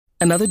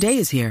Another day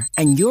is here,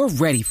 and you're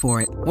ready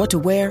for it. What to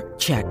wear?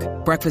 Check.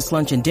 Breakfast,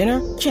 lunch, and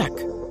dinner? Check.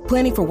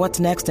 Planning for what's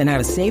next and how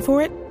to save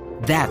for it?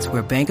 That's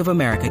where Bank of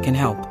America can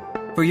help.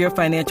 For your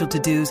financial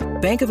to-dos,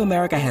 Bank of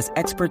America has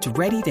experts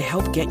ready to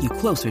help get you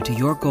closer to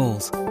your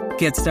goals.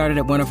 Get started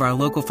at one of our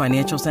local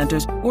financial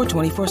centers or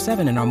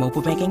 24/7 in our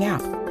mobile banking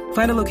app.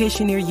 Find a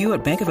location near you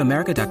at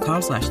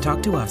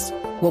bankofamerica.com/talktous.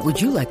 What would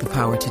you like the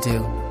power to do?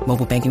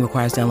 Mobile banking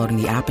requires downloading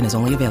the app and is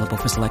only available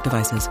for select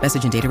devices.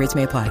 Message and data rates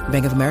may apply.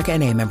 Bank of America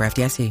N.A., member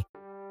FDIC.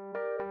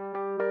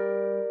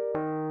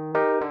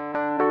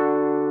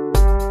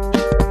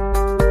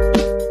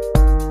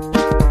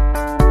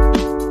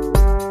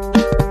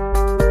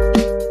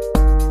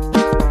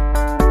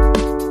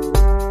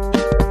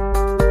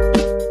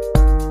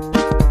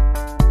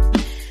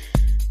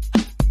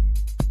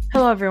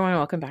 Hello, everyone.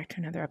 Welcome back to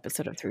another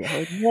episode of Three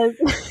Ideas.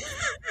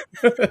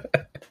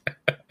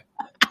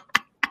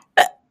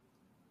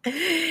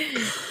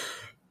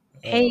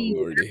 Hey,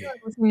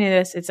 listening to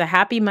this. It's a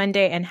happy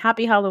Monday and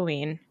happy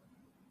Halloween.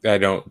 I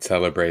don't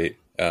celebrate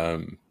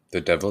the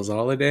Devil's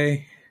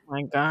Holiday. Oh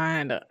my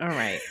God. All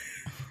right.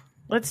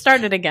 Let's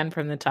start it again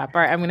from the top.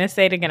 All right. I'm going to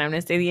say it again. I'm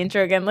going to say the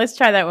intro again. Let's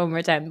try that one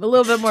more time. A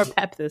little bit more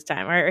pep this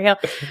time. All right, Raheel.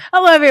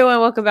 Hello, everyone.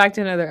 Welcome back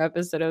to another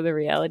episode of The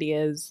Reality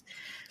Is.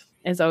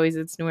 As always,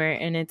 it's Noor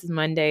and it's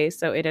Monday,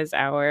 so it is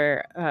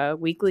our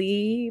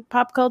weekly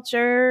pop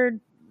culture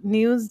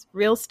news,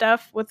 real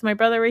stuff with my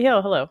brother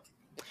Raheel. Hello.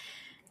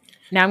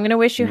 Now I'm going to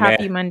wish you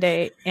happy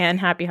Monday and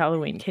happy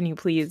Halloween. Can you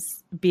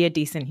please be a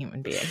decent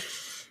human being?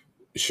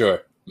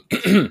 Sure.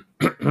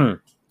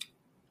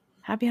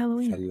 Happy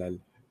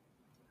Halloween.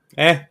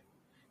 Oh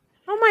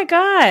my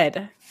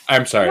God.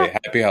 I'm sorry. No.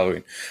 Happy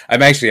Halloween. I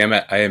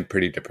am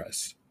pretty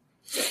depressed.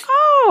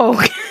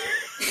 Oh.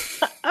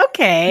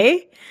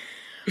 Okay.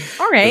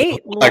 All right.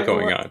 There's a lot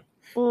going on.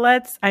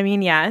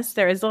 Yes,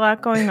 there is a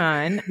lot going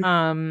on.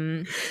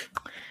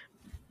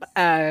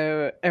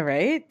 All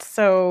right.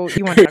 So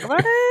you want to talk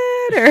about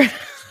it?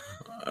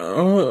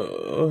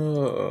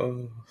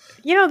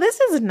 Or this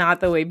is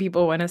not the way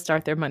people want to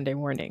start their Monday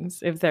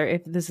mornings. If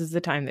this is the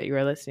time that you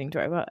are listening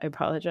to, I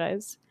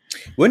apologize.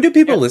 When do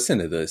people listen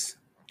to this?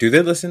 Do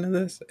they listen to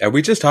this? Are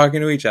we just talking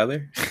to each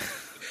other?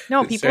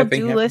 No, people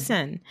do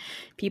listen.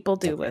 People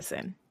do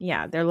listen.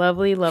 Yeah, they're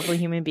lovely, lovely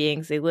human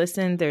beings. They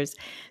listen. There's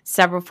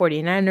several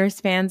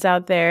 49ers fans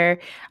out there.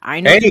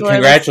 I know. Hey,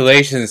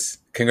 congratulations.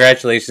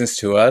 Congratulations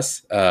to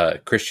us.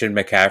 Christian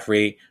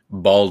McCaffrey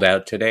balled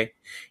out today.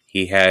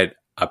 He had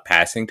a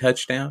passing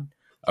touchdown,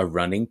 a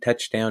running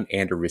touchdown,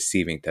 and a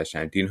receiving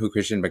touchdown. Do you know who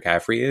Christian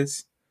McCaffrey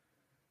is?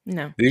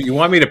 No. You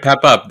want me to pep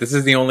up? This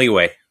is the only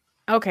way.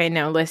 Okay,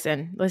 no,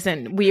 listen.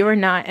 We were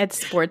not at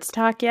sports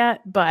talk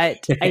yet,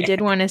 but I did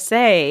want to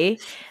say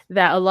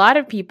that a lot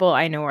of people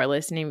I know are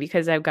listening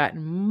because I've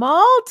gotten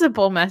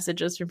multiple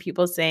messages from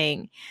people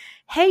saying,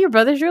 hey, your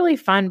brother's really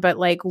fun, but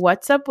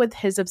what's up with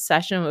his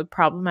obsession with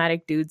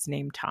problematic dudes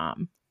named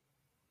Tom?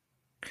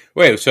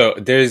 Wait, so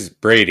there's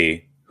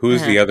Brady.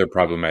 Who's the other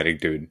problematic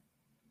dude?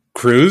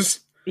 Cruz?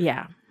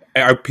 Yeah.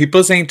 Are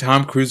people saying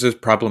Tom Cruise is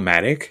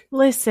problematic?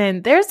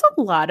 Listen, there's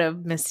a lot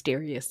of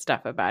mysterious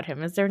stuff about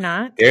him, is there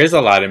not? There's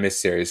a lot of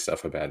mysterious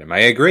stuff about him. I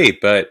agree,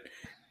 but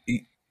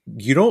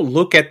you don't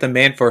look at the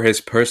man for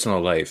his personal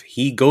life.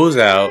 He goes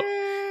out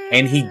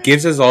and he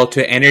gives us all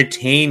to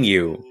entertain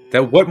you.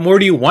 What more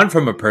do you want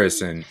from a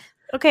person?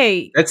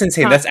 Okay. That's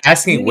insane. That's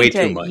asking way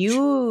too much.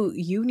 You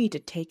need to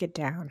take it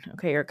down.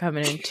 Okay, you're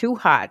coming in too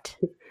hot.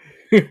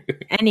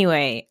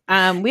 Anyway,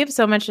 we have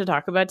so much to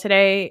talk about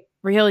today.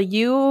 Raheel,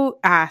 you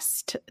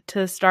asked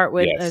to start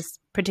with a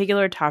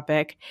particular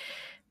topic.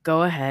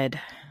 Go ahead.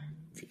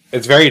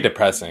 It's very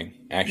depressing,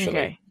 actually.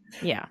 Okay.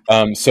 Yeah.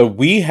 So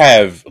we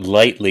have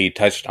lightly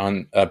touched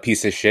on a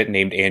piece of shit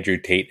named Andrew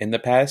Tate in the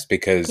past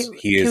because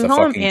he is a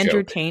fucking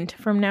Andrew joke. Taint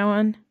from now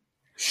on?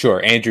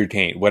 Sure, Andrew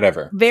Tate,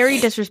 whatever. Very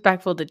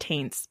disrespectful to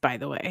taints, by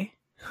the way.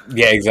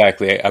 Yeah,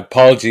 exactly.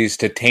 Apologies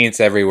to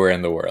taints everywhere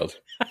in the world.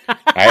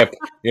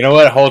 You know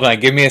what? Hold on.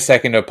 Give me a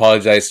second to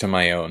apologize to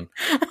my own.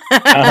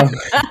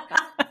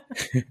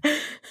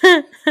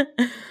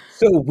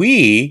 So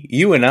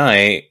you and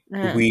I,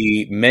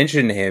 we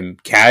mentioned him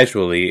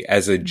casually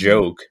as a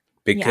joke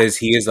because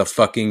he is a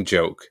fucking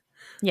joke.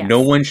 Yes.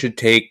 No one should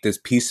take this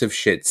piece of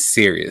shit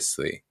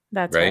seriously.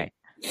 That's right.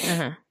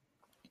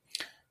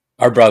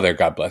 Our brother,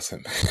 God bless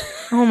him.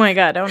 Oh my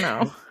God. Oh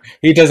no.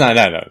 He does not.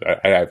 No.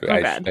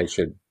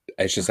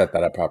 I should set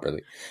that up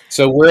properly.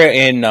 So we're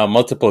in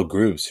multiple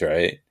groups,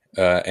 right?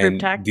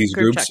 These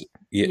groups,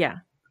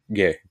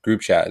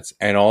 group chats,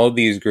 and all of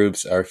these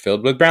groups are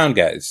filled with brown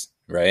guys,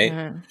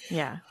 right?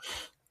 Yeah.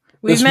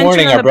 We've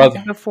mentioned on the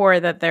podcast before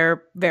that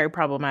they're very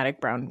problematic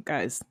brown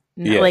guys.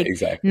 Yeah,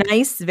 exactly.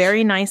 Nice,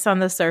 very nice on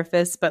the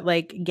surface, but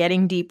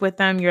getting deep with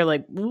them, you're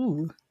like,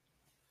 ooh.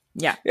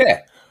 Yeah.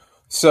 Yeah.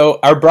 So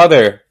our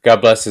brother,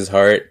 God bless his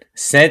heart,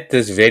 sent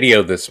this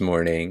video this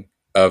morning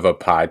of a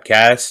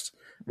podcast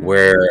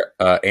where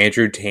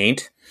Andrew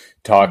Tate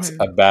talks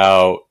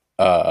about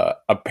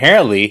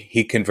apparently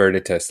he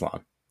converted to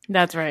Islam.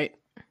 That's right.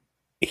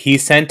 He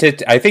sent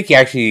it. I think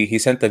he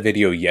sent the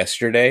video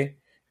yesterday,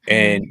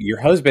 And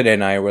your husband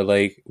and I were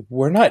like,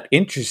 we're not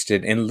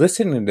interested in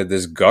listening to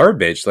this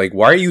garbage. Like,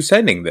 why are you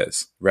sending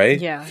this? Right?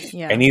 Yeah.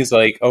 Yeah. And he's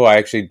like, oh, I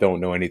actually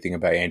don't know anything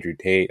about Andrew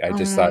Tate. I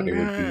just thought it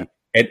would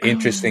be an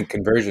interesting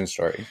conversion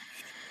story.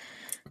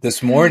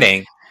 This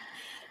morning,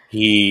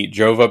 he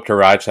drove up to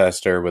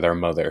Rochester with our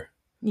mother.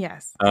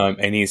 Yes.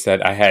 And he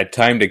said, I had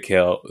time to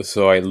kill,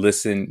 so I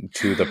listened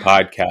to the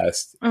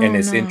podcast, and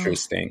it's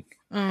interesting.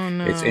 Oh,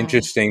 no. It's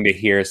interesting to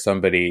hear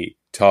somebody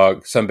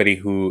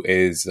who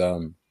is,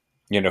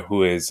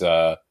 who is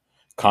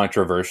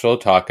controversial,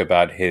 talk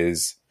about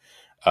his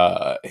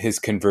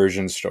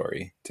conversion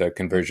story to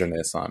conversion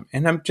to Islam.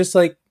 And I'm just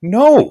like,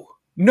 no,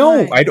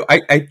 right.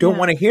 I don't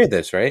want to hear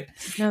this, right?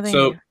 No, thank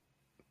you.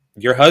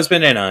 Your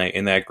husband and I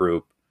in that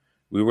group,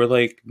 we were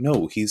like,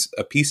 no, he's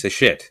a piece of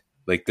shit.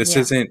 Like, this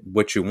isn't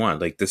what you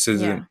want. Like, this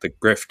isn't the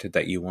grift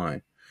that you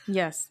want.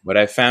 Yes. What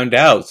I found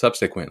out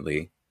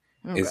subsequently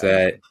is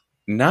that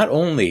not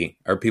only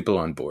are people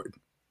on board.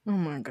 Oh,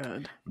 my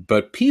God.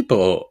 But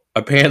people,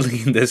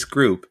 apparently in this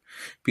group,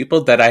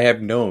 people that I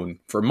have known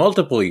for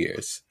multiple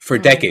years, for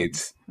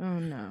decades,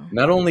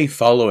 not only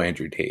follow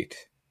Andrew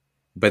Tate,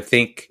 but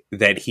think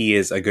that he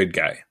is a good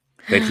guy,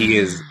 that he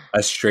is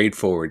a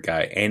straightforward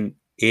guy. And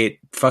it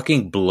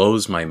fucking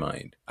blows my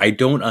mind. I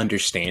don't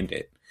understand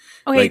it.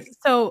 Okay,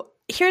 so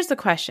here's the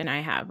question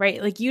I have,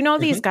 right? Like,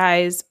 these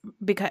guys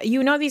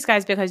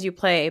because you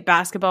play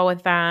basketball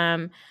with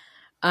them.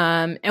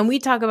 And we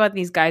talk about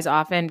these guys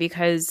often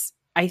because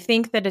I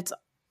think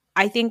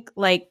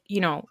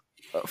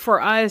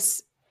for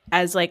us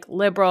as like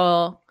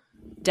liberal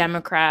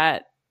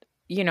Democrat,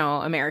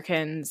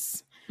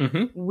 Americans,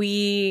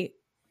 we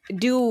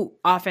do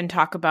often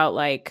talk about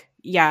like,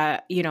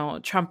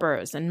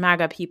 Trumpers and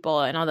MAGA people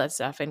and all that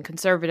stuff and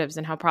conservatives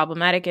and how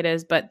problematic it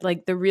is. But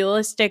like the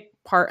realistic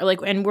part,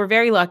 like, and we're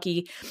very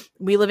lucky.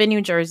 We live in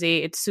New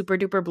Jersey. It's super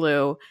duper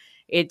blue.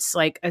 It's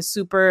like a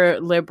super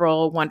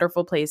liberal,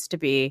 wonderful place to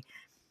be.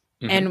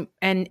 And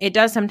it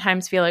does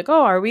sometimes feel like,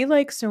 oh, are we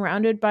like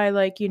surrounded by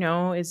like,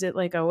 is it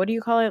like what do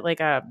you call it? Like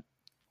a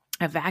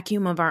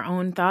vacuum of our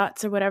own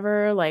thoughts or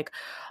whatever, like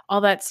all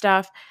that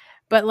stuff.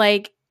 But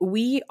like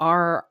we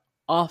are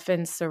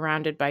often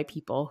surrounded by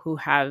people who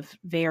have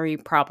very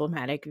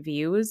problematic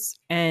views.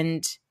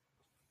 And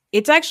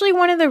it's actually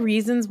one of the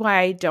reasons why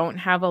I don't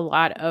have a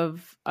lot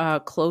of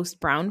close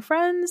brown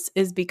friends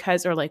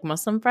or like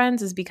Muslim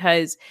friends is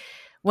because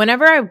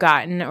whenever I've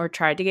gotten or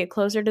tried to get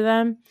closer to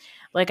them,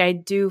 like I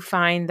do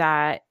find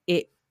that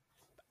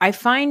I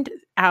find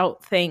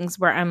out things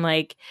where I'm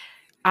like,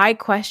 I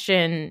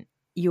question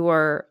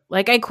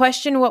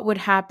what would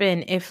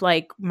happen if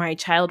like my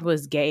child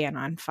was gay and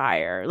on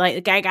fire.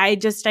 Like I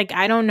just like,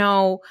 I don't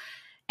know.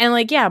 And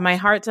like, yeah, my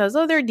heart says,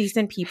 oh, they're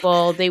decent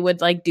people. They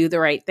would like do the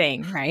right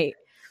thing. Right.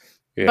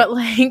 Yeah. But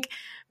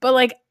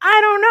like,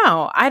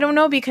 I don't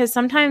know because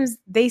sometimes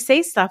they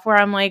say stuff where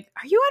I'm like,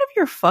 are you out of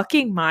your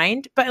fucking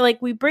mind? But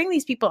like, we bring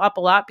these people up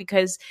a lot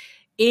because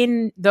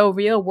in the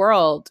real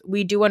world,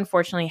 we do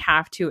unfortunately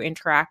have to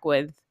interact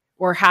with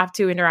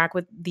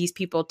these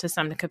people to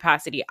some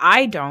capacity.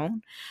 I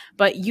don't,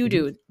 but you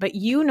do. But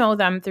you know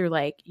them through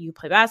like, you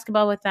play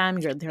basketball with them.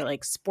 They're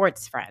like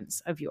sports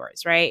friends of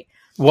yours, right?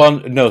 Well,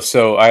 no.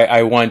 So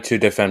I want to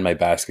defend my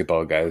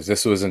basketball guys.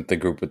 This wasn't the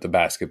group with the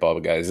basketball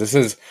guys. This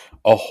is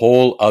a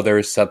whole other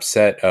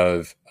subset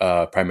of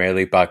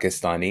primarily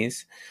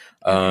Pakistanis.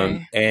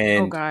 Okay.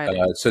 And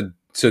so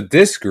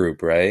this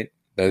group, right?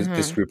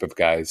 This group of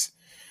guys,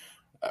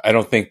 I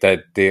don't think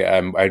that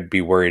I'd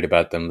be worried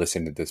about them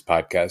listening to this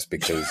podcast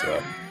because,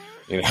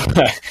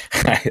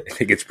 I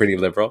think it's pretty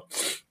liberal.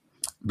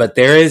 But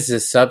there is a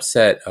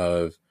subset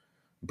of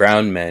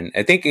brown men.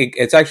 I think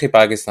it's actually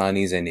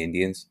Pakistanis and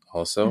Indians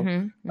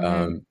also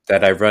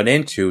that I've run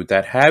into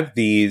that have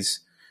these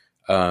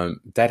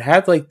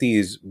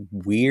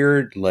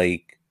weird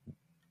like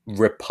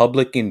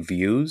Republican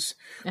views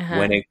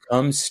when it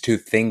comes to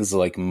things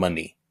like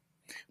money.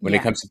 When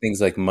it comes to things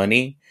like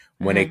money.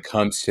 When it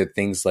comes to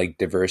things like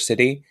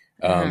diversity,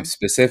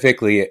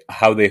 specifically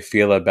how they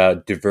feel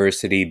about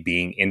diversity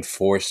being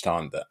enforced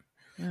on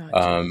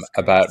them,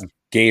 about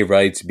gay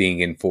rights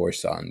being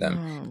enforced on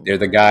them. They're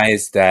the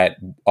guys that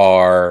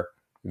are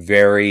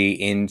very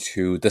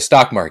into the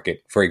stock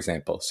market, for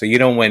example. So,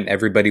 when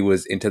everybody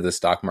was into the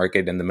stock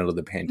market in the middle of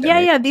the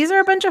pandemic. Yeah. These are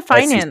a bunch of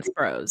finance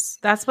bros.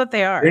 That's what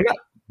they are. They're not.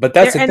 But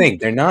that's the thing.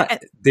 They're not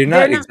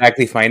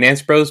exactly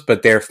finance bros,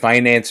 but they're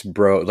finance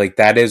bro. Like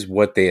that is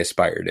what they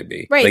aspire to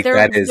be. Right. Like,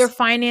 they're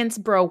finance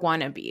bro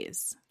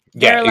wannabes.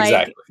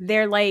 Exactly.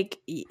 They're like,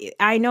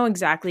 I know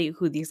exactly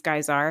who these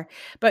guys are,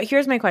 but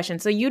here's my question.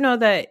 So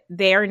that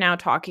they are now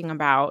talking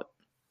about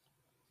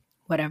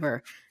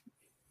whatever,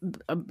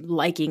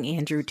 liking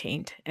Andrew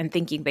Tate and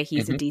thinking that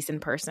he's a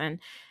decent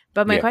person.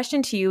 But my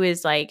question to you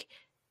is like,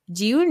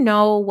 do you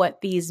know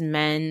what these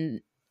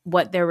men,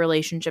 what their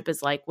relationship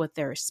is like with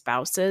their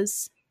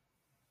spouses?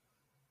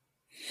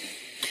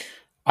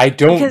 I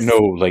don't know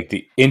like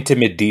the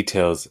intimate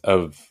details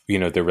of,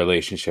 their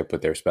relationship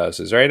with their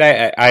spouses, right?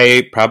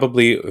 I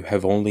probably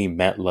have only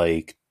met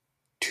like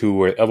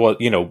two or well,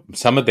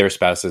 some of their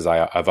spouses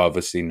I've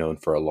obviously known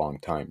for a long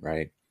time,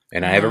 right?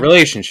 And I have a Mm-hmm.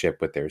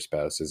 relationship with their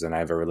spouses, and I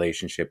have a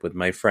relationship with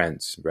my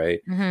friends, right?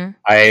 Mm-hmm.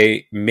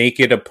 I make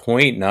it a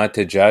point not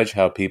to judge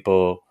how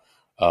people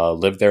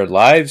live their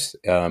lives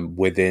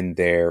within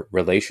their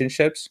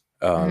relationships,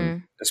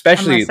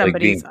 especially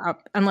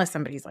unless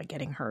somebody's like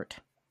getting hurt.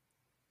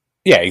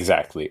 Yeah,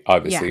 exactly.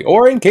 Obviously, Yeah.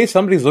 or in case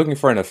somebody's looking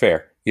for an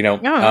affair, Oh, okay.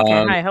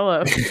 Hi,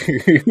 hello.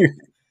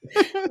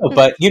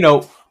 But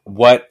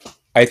what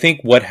I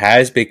think what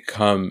has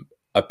become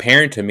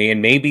apparent to me,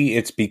 and maybe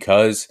it's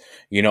because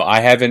I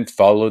haven't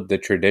followed the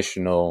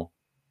traditional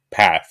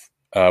path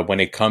when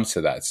it comes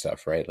to that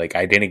stuff, right? Like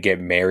I didn't get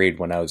married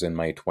when I was in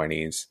my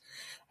 20s.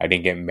 I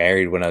didn't get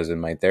married when I was in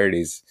my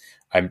 30s.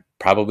 I'm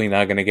probably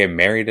not going to get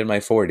married in my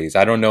 40s.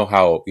 I don't know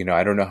how,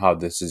 I don't know how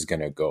this is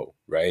going to go,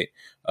 right?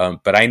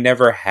 But I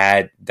never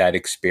had that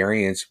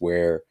experience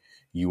where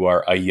you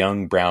are a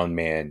young brown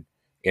man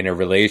in a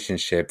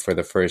relationship for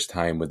the first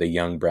time with a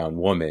young brown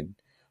woman.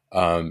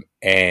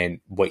 And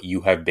what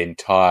you have been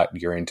taught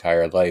your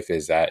entire life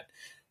is that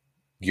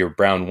your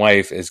brown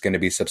wife is going to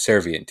be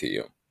subservient to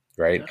you,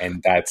 right? Ugh.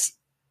 And that's,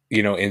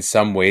 in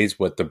some ways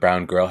what the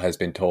brown girl has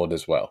been told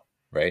as well,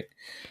 right?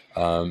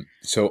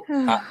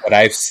 What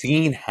I've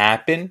seen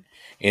happen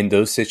in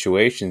those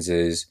situations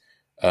is,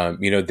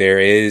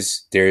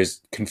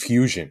 there's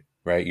confusion,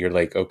 right? You're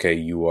like, okay,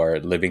 you are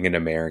living in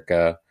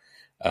America.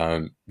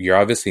 You're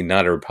obviously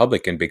not a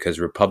Republican because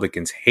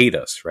Republicans hate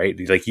us, right?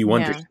 Like you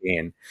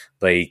understand,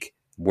 like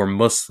we're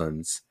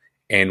Muslims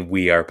and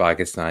we are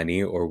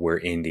Pakistani or we're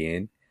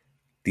Indian.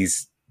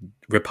 These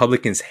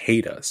Republicans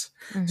hate us.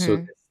 Mm-hmm. So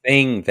the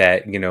thing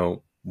that,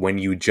 when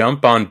you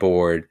jump on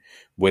board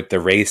with the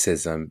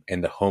racism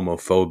and the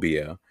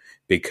homophobia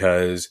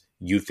because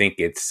you think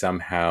it's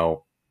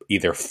somehow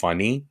either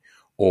funny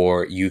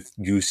or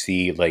you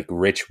see like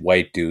rich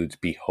white dudes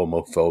be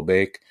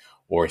homophobic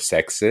or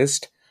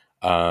sexist,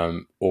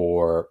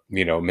 or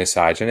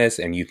misogynist,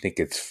 and you think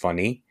it's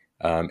funny,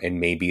 and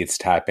maybe it's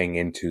tapping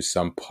into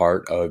some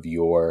part of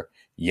your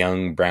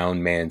young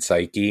brown man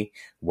psyche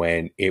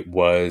when it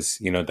was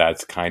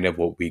that's kind of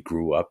what we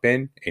grew up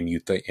in, and you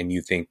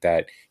think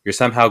that you're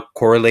somehow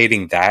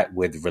correlating that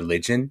with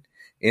religion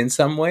in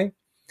some way.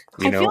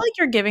 I feel like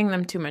you're giving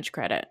them too much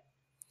credit.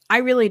 I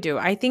really do.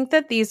 I think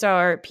that these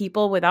are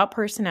people without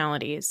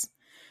personalities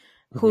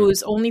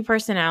whose only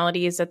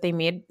personality is that they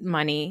made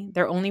money.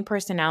 Their only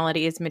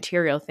personality is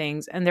material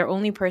things. And their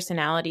only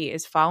personality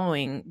is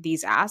following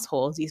these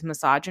assholes, these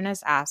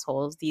misogynist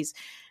assholes, these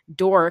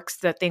dorks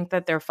that think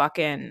that they're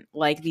fucking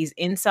like these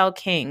incel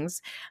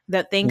kings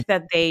that think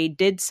that they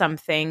did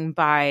something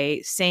by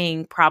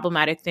saying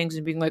problematic things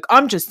and being like,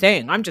 I'm just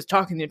saying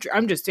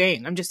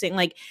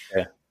like,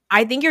 yeah.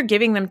 I think you're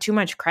giving them too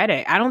much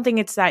credit. I don't think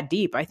it's that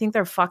deep. I think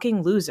they're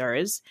fucking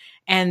losers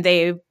and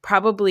they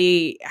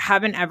probably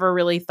haven't ever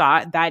really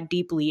thought that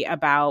deeply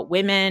about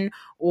women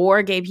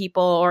or gay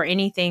people or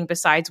anything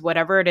besides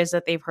whatever it is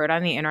that they've heard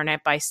on the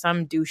internet by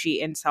some douchey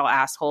incel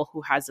asshole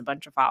who has a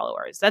bunch of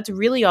followers. That's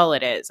really all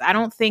it is. I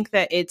don't think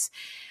that it's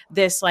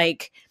this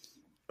like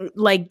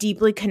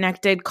deeply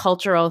connected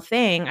cultural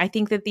thing. I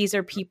think that these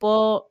are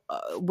people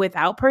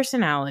without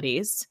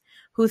personalities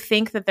who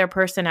think that their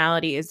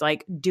personality is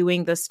like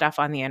doing this stuff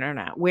on the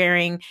internet,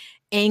 wearing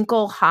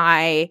ankle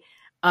high,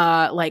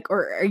 like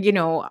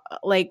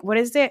what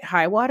is it?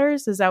 High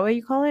waters? Is that what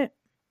you call it?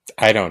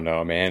 I don't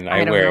know, man.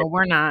 I don't know.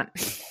 We're not.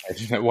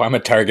 I'm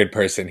a Target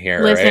person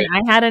here. Listen,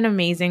 right? I had an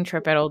amazing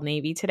trip at Old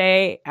Navy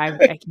today. I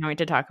can't wait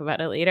to talk about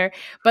it later.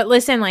 But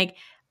listen, like,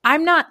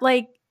 I'm not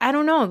like, I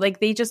don't know, like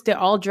they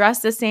all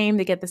dress the same.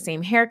 They get the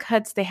same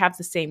haircuts. They have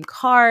the same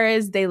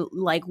cars. They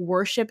like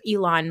worship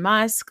Elon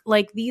Musk.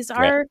 Like these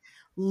are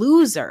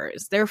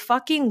losers. They're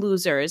fucking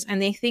losers.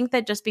 And they think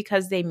that just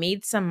because they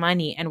made some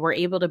money and were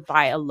able to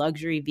buy a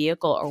luxury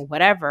vehicle or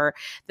whatever,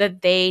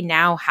 that they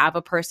now have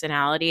a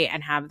personality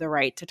and have the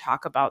right to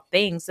talk about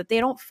things that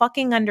they don't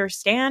fucking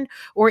understand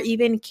or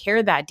even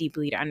care that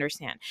deeply to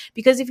understand.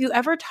 Because if you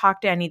ever talk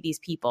to any of these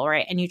people,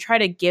 right, and you try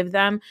to give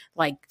them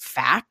like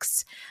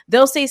facts,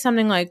 they'll say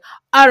something like,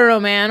 I don't know,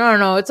 man. I don't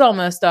know. It's all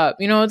messed up.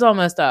 It's all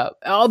messed up.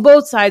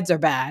 Both sides are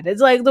bad.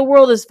 It's like the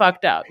world is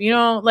fucked up.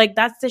 Like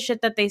that's the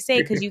shit that they say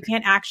because you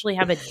can't actually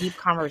have a deep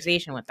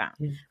conversation with them.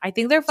 I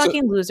think they're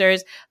fucking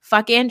losers.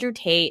 Fuck Andrew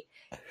Tate.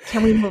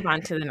 Can we move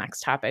on to the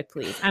next topic,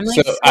 please? I'm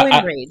like so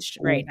enraged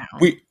right now.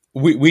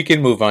 We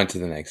can move on to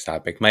the next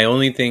topic. My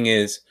only thing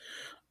is,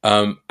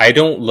 I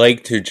don't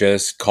like to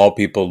just call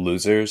people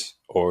losers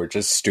or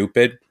just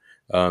stupid.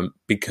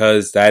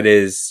 Because that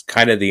is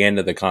kind of the end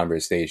of the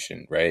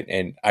conversation, right?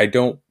 And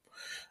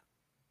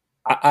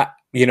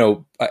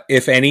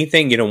if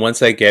anything,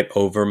 once I get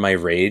over my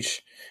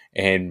rage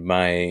and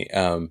my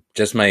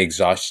my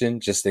exhaustion,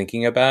 just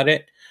thinking about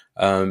it,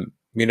 I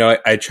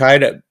try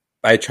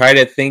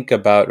to think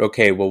about,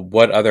 okay, well,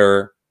 what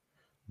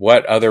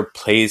other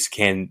plays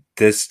can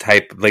this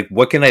type, like,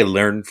 what can I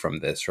learn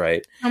from this,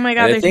 right? Oh my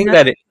God,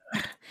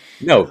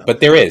 no, but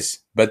there is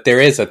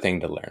a thing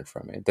to learn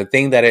from it. The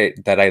thing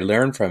that I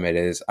learned from it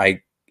is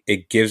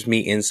it gives me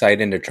insight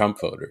into Trump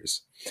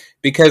voters.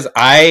 because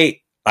I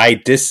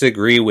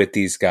disagree with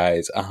these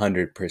guys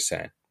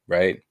 100%,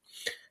 right?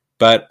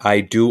 But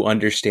I do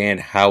understand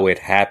how it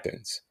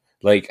happens.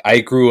 Like I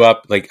grew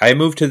up, like I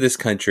moved to this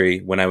country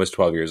when I was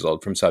 12 years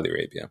old from Saudi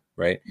Arabia,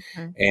 right?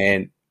 Mm-hmm.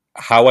 And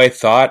how I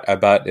thought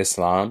about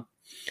Islam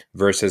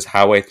versus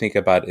how I think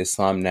about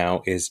Islam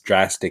now is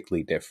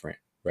drastically different,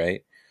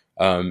 right?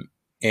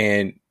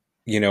 And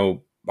you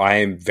know, I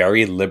am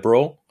very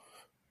liberal,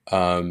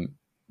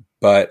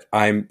 but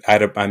I'm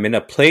in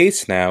a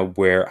place now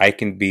where I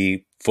can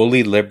be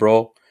fully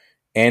liberal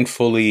and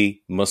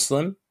fully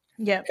Muslim,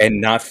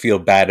 and not feel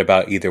bad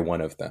about either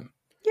one of them.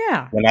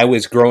 Yeah. When I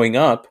was growing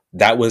up,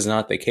 that was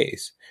not the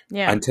case.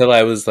 Yeah. Until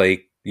I was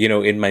like, you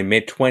know, in my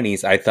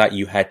mid-20s, I thought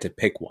you had to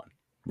pick one,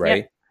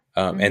 right?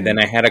 And then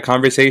I had a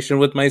conversation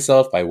with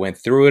myself. I went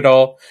through it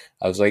all.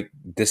 I was like,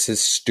 this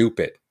is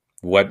stupid.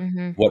 What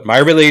my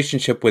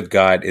relationship with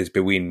God is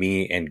between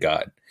me and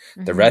God.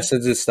 The rest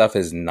of this stuff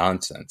is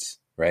nonsense,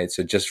 right?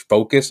 So just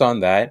focus on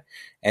that.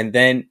 And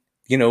then,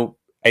 you know,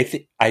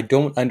 I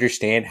don't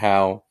understand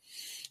how,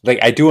 like,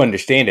 I do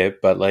understand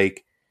it, but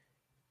like,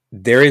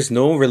 there is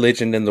no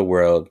religion in the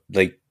world,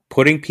 like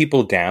putting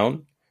people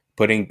down,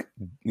 putting,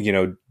 you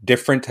know,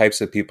 different types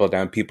of people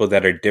down, people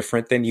that are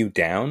different than you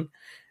down.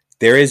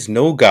 There is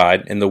no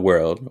God in the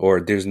world,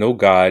 or there's no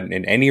God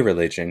in any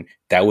religion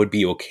that would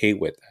be okay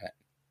with that.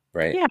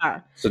 Right.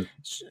 Yeah.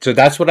 So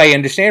that's what I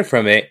understand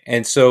from it.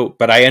 And so,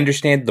 but I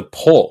understand the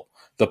pull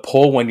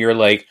when you're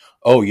like,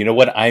 oh, you know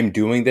what? I'm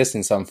doing this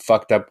in some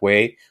fucked up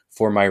way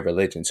for my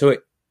religion. So,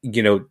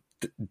 you know,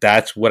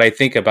 that's what I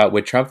think about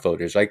with Trump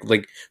voters. Like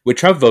with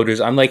Trump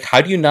voters, I'm like,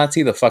 how do you not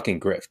see the fucking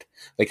grift?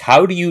 Like,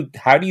 how do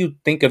you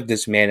think of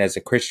this man as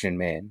a Christian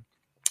man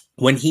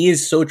when he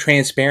is so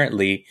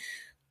transparently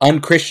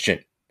unchristian?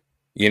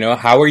 You know,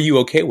 how are you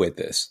okay with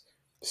this?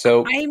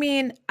 So, I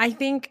mean, I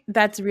think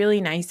that's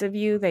really nice of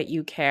you that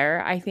you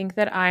care. I think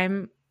that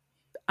I'm,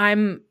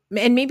 and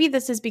maybe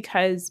this is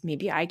because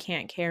maybe I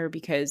can't care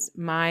because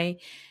my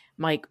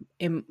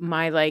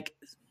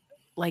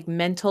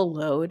mental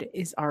load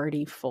is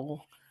already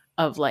full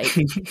of like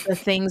the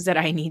things that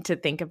I need to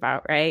think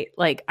about, right?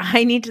 Like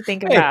I need to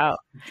think about.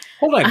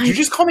 Hold on, did you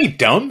just call me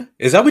dumb?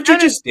 Is that what you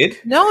just did?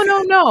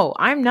 No,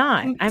 I'm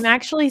not. I'm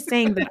actually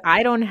saying that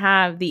I don't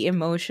have the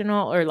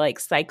emotional or like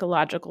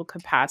psychological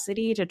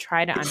capacity to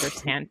try to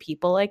understand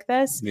people like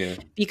this. Yeah.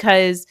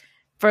 Because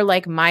for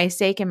like my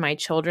sake and my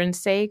children's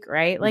sake,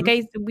 right? Like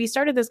we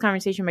started this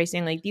conversation by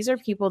saying like these are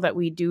people that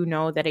we do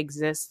know that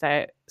exist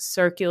that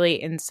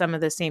circulate in some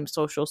of the same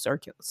social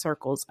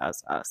circles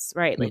as us,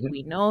 right? Like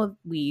we know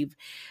we've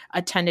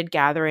attended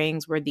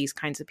gatherings where these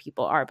kinds of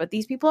people are, but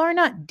these people are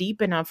not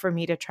deep enough for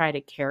me to try to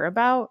care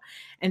about.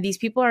 And these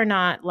people are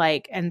not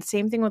like, and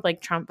same thing with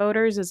like Trump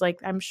voters is like,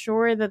 I'm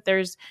sure that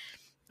there's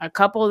a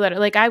couple that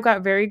like I've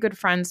got very good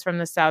friends from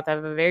the South. I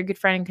have a very good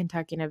friend in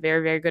Kentucky and a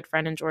very, very good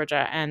friend in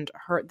Georgia. And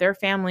their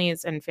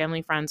families and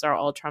family friends are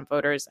all Trump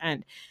voters.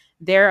 And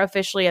they're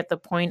officially at the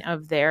point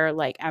of their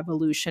like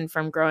evolution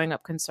from growing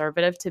up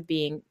conservative to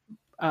being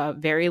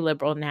very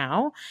liberal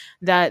now,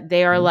 that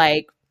they are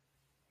like,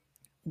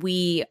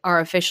 we are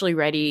officially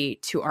ready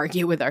to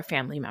argue with our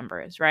family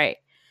members, right?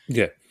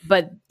 Yeah.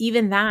 But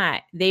even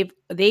that, they've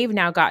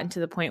now gotten to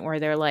the point where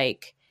they're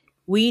like,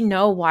 we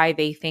know why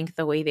they think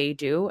the way they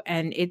do,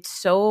 and it's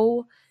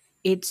so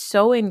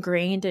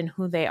ingrained in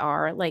who they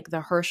are, like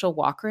the Herschel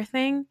Walker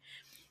thing.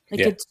 Like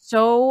it's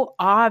so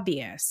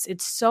obvious.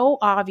 It's so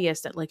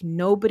obvious that like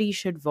nobody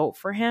should vote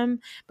for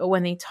him. But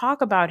when they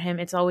talk about him,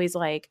 it's always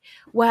like,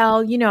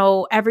 well, you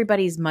know,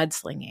 everybody's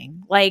mudslinging.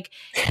 Like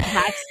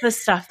that's the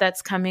stuff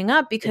that's coming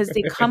up because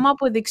they come up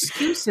with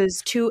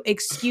excuses to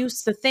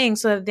excuse the thing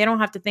so that they don't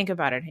have to think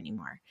about it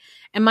anymore.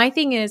 And my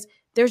thing is,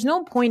 there's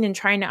no point in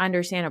trying to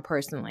understand a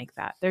person like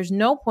that. There's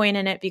no point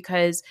in it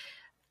because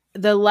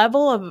the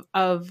level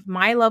of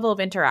my level of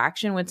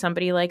interaction with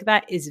somebody like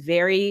that is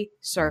very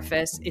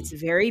surface. It's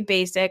very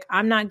basic.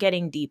 I'm not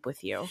getting deep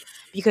with you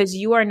because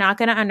you are not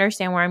going to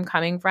understand where I'm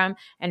coming from.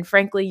 And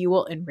frankly, you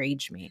will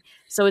enrage me.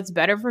 So it's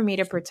better for me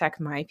to protect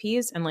my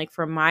peace and like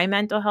for my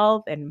mental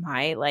health and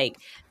my like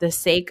the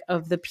sake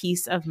of the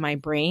peace of my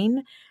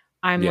brain.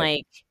 I'm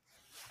like,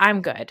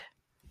 I'm good.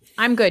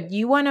 I'm good.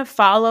 You want to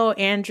follow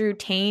Andrew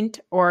Tate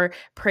or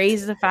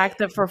praise the fact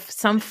that for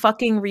some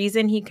fucking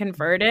reason he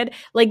converted?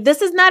 Like,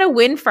 this is not a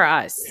win for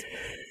us.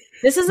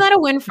 This is not a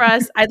win for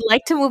us. I'd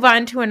like to move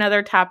on to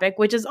another topic,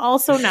 which is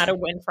also not a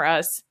win for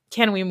us.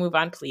 Can we move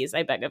on, please?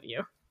 I beg of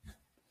you.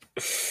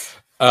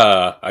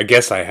 I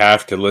guess I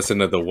have to listen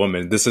to the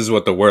woman. This is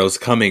what the world's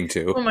coming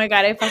to. Oh my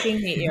God, I fucking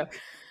hate you.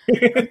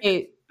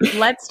 Okay,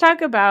 let's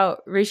talk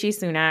about Rishi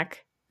Sunak.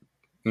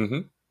 Mm-hmm.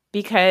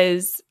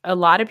 Because a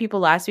lot of people,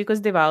 last week was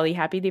Diwali.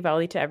 Happy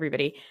Diwali to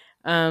everybody.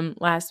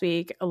 Last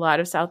week, a lot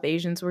of South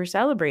Asians were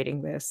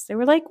celebrating this. They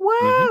were like,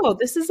 wow,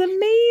 this is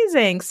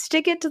amazing.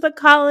 Stick it to the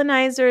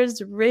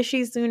colonizers.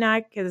 Rishi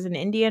Sunak is an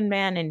Indian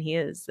man and he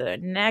is the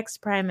next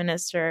prime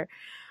minister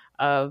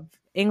of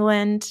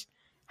England.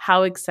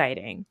 How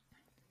exciting.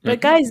 But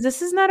guys,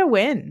 this is not a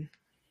win.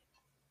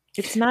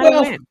 It's not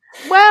a win.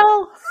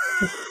 Well,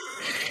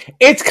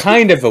 It's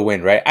kind of a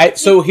win, right?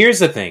 So here's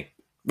the thing.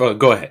 Well,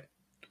 go ahead.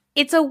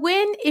 It's a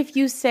win if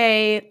you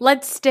say,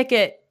 let's stick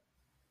it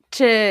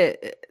to,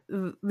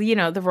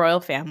 the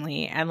royal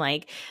family, and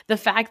like the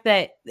fact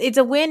that it's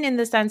a win in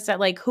the sense that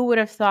like who would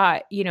have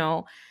thought,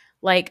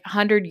 like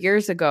 100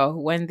 years ago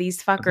when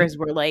these fuckers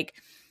were like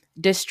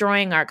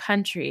destroying our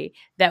country,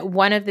 that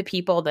one of the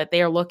people that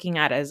they are looking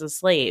at as a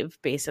slave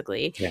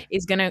basically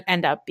is going to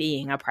end up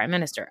being a prime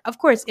minister. Of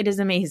course it is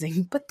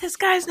amazing, but this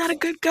guy's not a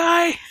good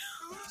guy.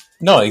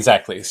 No,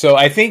 exactly. So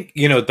I think,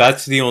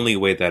 that's the only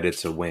way that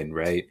it's a win,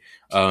 right?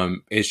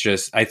 It's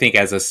just, I think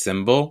as a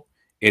symbol,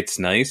 it's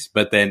nice.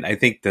 But then I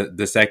think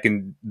the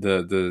second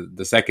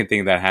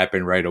thing that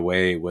happened right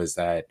away was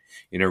that,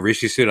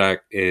 Rishi Sunak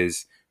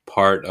is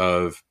part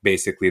of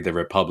basically the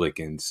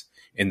Republicans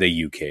in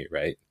the UK,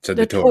 right? So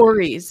the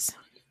Tories.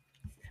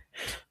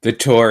 The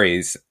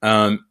Tories.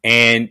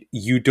 And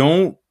you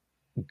don't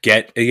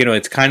get,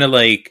 it's kind of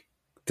like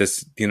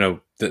this,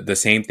 the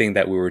same thing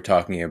that we were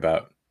talking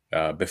about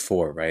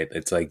before, right?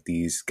 It's like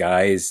these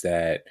guys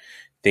that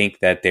think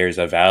that there's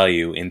a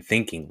value in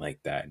thinking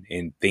like that,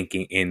 in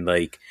thinking in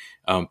like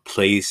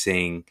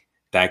placing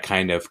that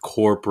kind of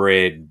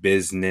corporate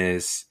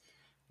business,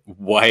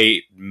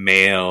 white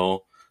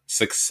male,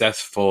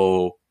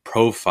 successful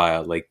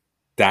profile like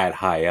that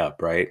high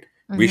up, right?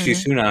 Rishi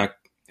Sunak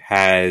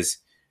has,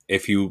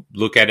 if you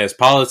look at his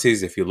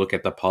policies, if you look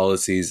at the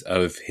policies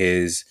of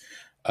his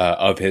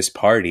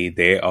party,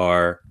 they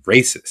are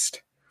racist.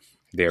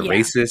 They're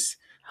racist.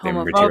 They're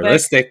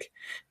materialistic,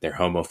 they're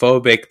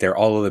homophobic, they're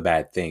all of the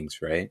bad things,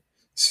 right?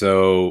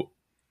 So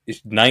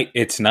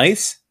it's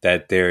nice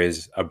that there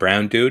is a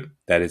brown dude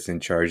that is in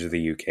charge of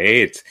the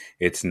UK.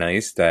 It's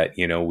nice that,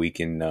 we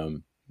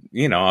can,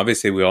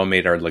 obviously we all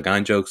made our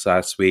Lagan jokes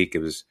last week.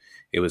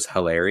 It was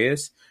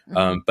hilarious.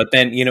 But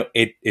then,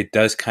 it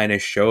does kind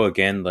of show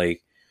again,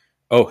 like,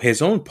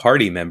 his own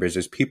party members,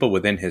 there's people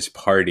within his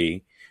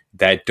party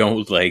that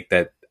don't like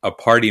that a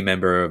party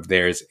member of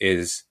theirs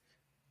is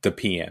the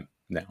PM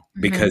now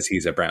because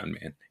he's a brown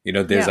man.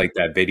 There's like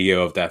that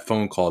video of that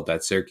phone call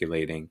that's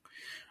circulating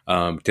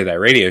to that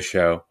radio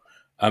show.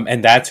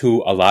 And that's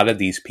who a lot of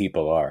these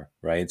people are,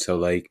 right? So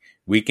like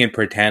we can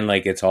pretend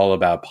like it's all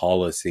about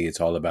policy. It's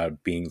all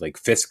about being like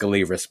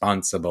fiscally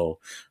responsible.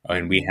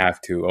 And we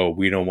have to,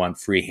 we don't want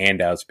free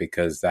handouts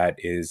because that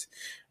is,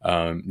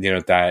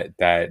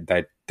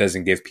 that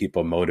doesn't give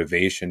people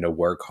motivation to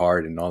work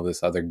hard and all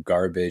this other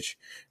garbage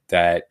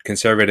that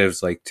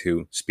conservatives like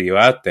to spew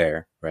out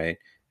there, right?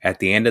 At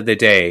the end of the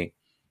day,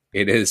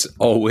 it is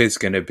always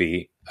going to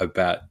be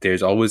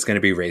there's always going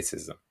to be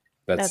racism.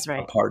 That's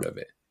right. A part of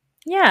it.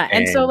 Yeah.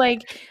 And so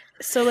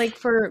like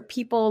for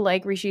people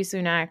like Rishi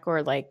Sunak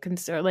or like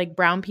like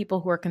brown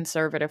people who are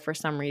conservative for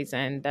some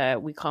reason,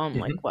 that we call them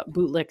like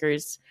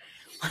bootlickers,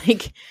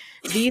 like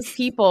these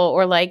people,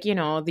 or like,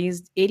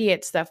 these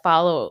idiots that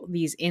follow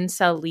these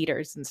incel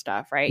leaders and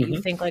stuff, right?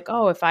 You think like,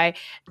 if I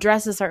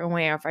dress a certain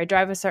way, or if I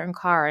drive a certain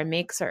car and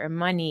make certain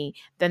money,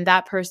 then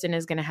that person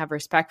is going to have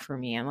respect for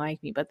me and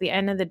like me. But at the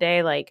end of the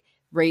day, like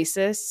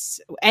racists,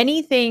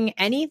 anything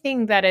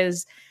that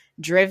is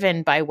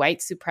driven by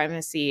white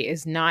supremacy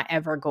is not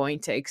ever going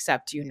to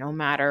accept you, no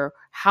matter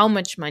how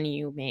much money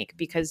you make,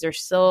 because they're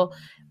still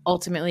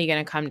ultimately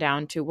going to come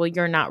down to, well,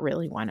 you're not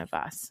really one of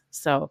us.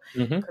 So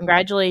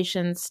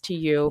congratulations to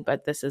you,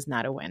 but this is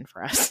not a win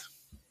for us.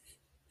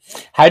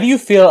 How do you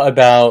feel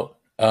about,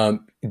 do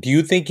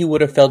you think you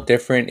would have felt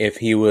different if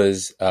he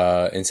was,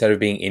 instead of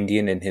being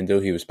Indian and Hindu,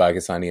 he was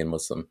Pakistani and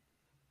Muslim?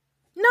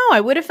 No, I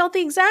would have felt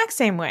the exact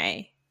same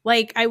way.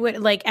 Like I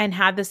would and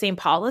had the same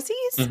policies.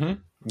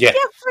 Yeah,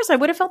 of course. I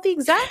would have felt the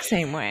exact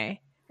same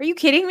way. Are you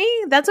kidding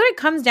me? That's what it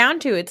comes down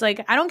to. It's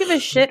like, I don't give a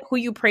shit who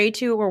you pray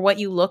to or what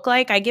you look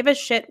like. I give a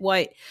shit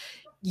what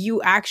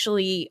you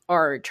actually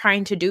are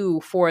trying to do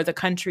for the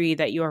country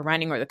that you are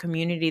running or the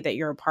community that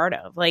you're a part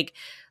of. Like,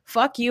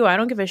 fuck you. I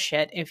don't give a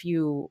shit if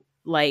you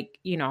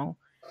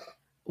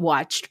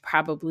watched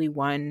probably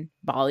one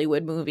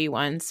Bollywood movie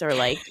once, or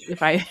like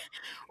if I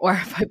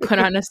put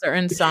on a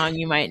certain song,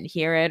 you might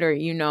hear it, or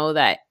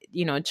that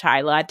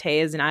chai latte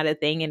is not a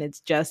thing and it's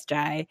just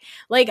chai.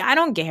 Like, I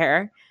don't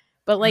care,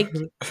 but like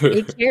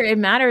it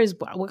matters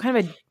what kind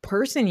of a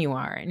person you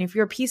are. And if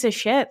you're a piece of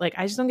shit, like,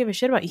 I just don't give a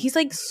shit about you.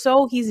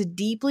 He's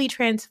deeply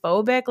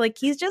transphobic. Like,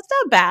 he's just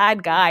a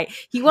bad guy.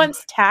 He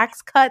wants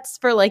tax cuts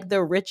for like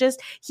the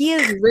richest. He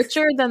is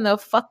richer than the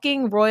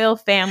fucking royal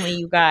family,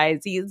 you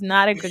guys. He is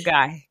not a good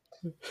guy.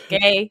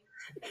 Okay?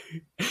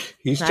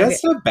 He's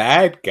just a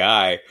bad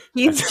guy.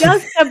 He's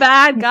just a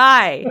bad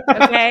guy.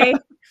 Okay?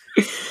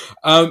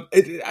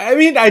 I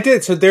mean, I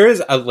did. So there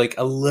is a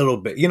little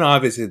bit,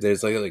 obviously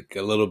there's like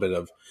a little bit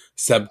of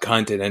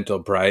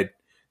subcontinental pride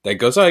that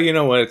goes, oh, you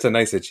know what? It's a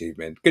nice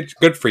achievement.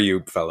 Good for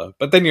you, fella.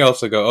 But then you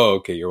also go, oh,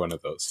 okay, you're one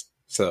of those.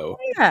 So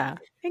yeah,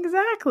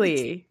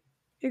 exactly.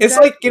 It's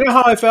like,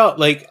 how I felt.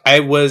 Like I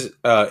was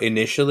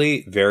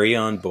initially very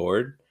on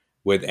board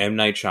with M.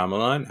 Night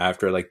Shyamalan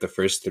after like the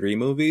first 3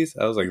 movies.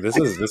 I was like, this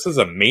is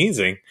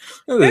amazing.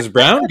 This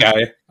brown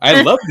guy,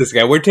 I love this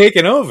guy. We're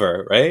taking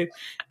over, right?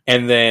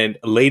 And then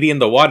Lady in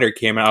the Water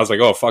came out. I was like,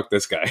 oh, fuck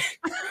this guy.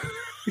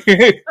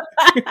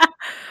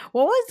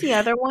 What was the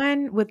other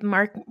one with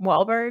Mark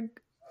Wahlberg?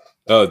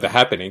 Oh, The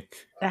Happening.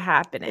 The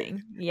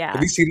Happening. Yeah.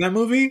 Have you seen that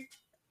movie?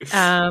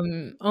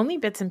 Only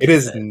bits and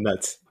pieces. It is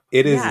nuts.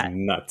 It is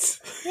nuts.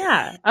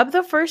 Yeah. Of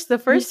the first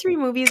 3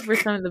 movies were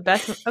some of the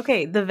best.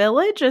 Okay, The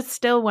Village is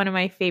still one of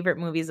my favorite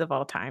movies of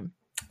all time.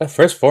 The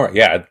first 4,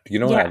 yeah. You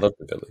know what? I love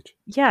The Village.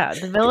 Yeah,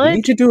 The Village. We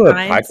need to do a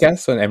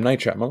podcast on M. Night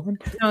Shyamalan.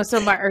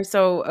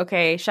 No,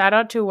 okay. Shout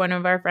out to one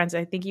of our friends.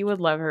 I think you would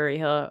love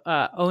her.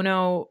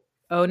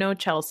 Ono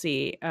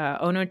Chelsea,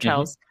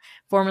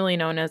 formerly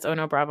known as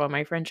Ono Bravo.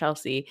 My friend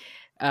Chelsea,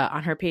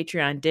 on her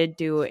Patreon, did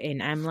do an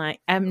M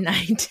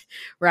Night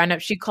roundup.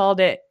 She called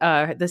it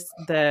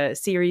the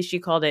series. She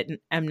called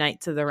it M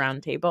Night to the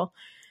Round Table.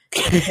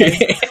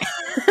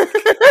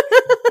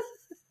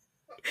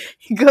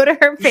 Go to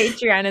her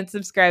Patreon and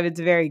subscribe. It's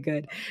very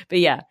good. But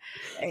yeah,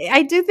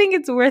 I do think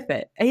it's worth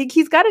it. I think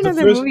he's got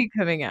another movie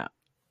coming out.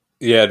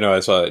 Yeah, no,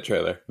 I saw that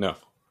trailer. No,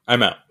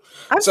 I'm out.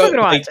 I'm still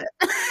gonna watch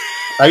it.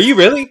 Are you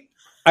really?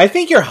 I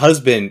think your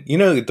husband,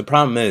 the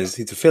problem is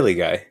he's a Philly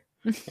guy.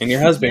 And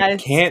your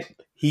husband can't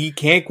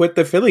quit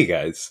the Philly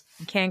guys.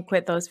 Can't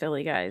quit those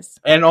Philly guys.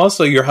 And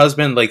also your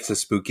husband likes the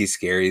spooky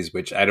scaries,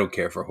 which I don't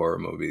care for horror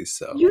movies.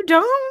 So you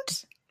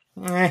don't?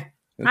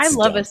 I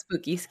love a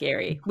spooky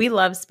scary. We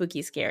love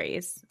spooky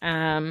scaries.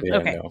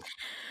 Okay. No.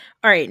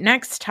 All right,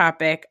 next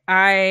topic.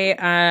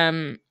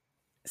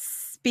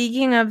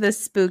 Speaking of the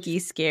spooky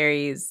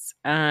scaries,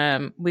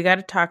 we got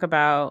to talk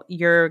about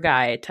your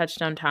guy,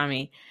 Touchdown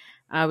Tommy.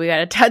 We got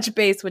to touch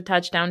base with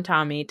Touchdown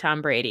Tommy,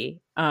 Tom Brady.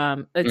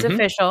 It's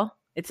official.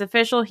 It's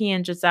official. He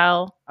and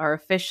Giselle are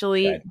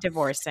officially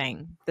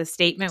divorcing. The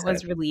statement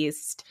was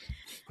released.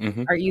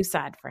 Are you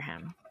sad for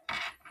him?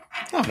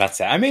 No, I'm not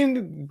sad. I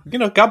mean,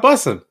 God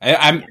bless him.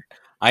 I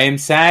am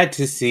sad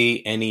to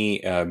see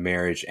any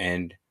marriage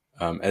end.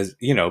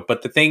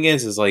 But the thing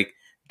is like,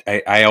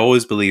 I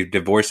always believe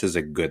divorce is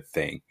a good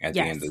thing at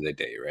the end of the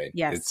day, right?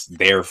 Yes. It's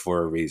there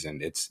for a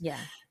reason.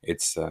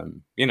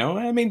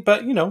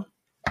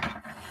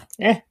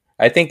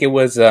 I think it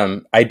was,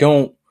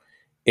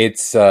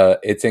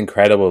 it's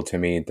incredible to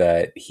me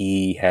that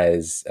he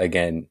has,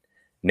 again,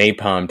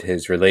 napalmed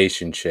his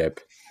relationship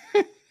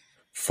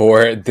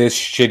for this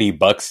shitty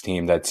Bucks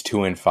team that's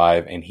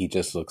 2-5, and he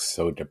just looks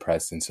so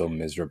depressed and so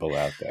miserable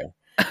out there.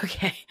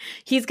 Okay.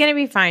 He's going to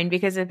be fine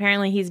because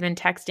apparently he's been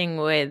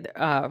texting with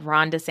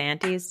Ron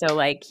DeSantis. So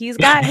like he's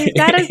got his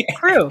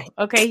crew.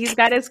 Okay. He's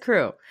got his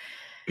crew.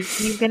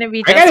 He's going to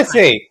be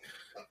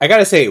I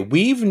gotta say,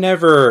 we've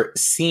never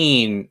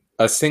seen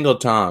a single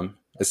Tom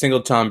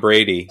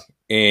Brady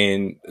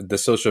in the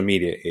social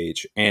media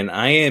age. And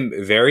I am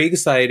very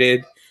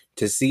excited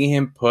to see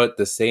him put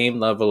the same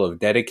level of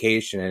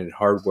dedication and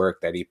hard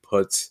work that he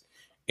puts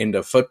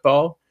into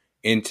football,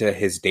 into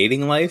his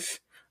dating life.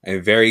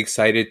 I'm very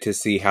excited to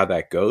see how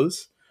that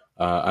goes.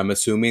 I'm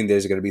assuming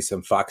there's going to be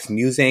some Fox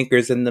News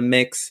anchors in the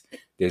mix.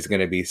 There's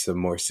going to be some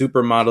more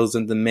supermodels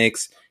in the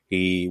mix.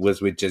 He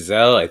was with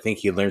Giselle. I think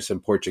he learned some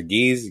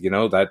Portuguese.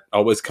 That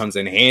always comes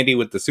in handy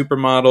with the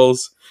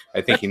supermodels.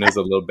 I think he knows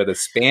a little bit of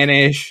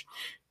Spanish.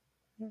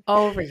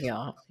 Oh,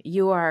 Raheel,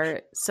 you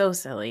are so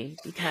silly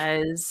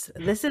because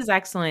this is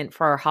excellent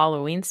for our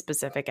Halloween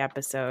specific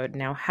episode.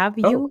 Now, have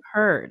you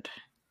heard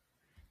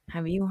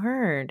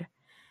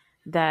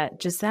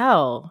that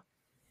Giselle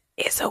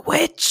is a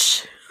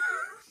witch?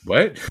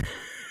 What?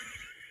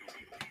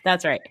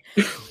 That's right.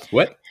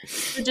 What?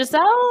 So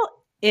Giselle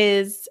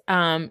is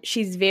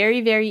she's very,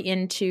 very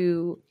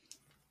into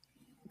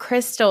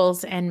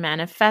crystals and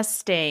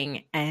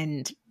manifesting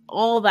and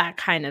all that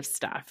kind of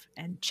stuff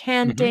and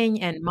chanting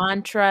and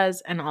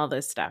mantras and all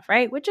this stuff,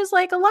 right? Which is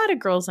like a lot of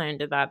girls are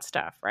into that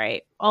stuff,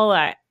 right? All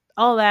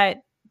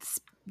that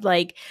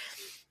like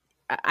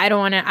I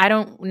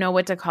don't know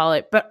what to call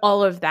it, but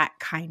all of that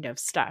kind of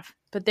stuff.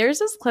 But there's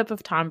this clip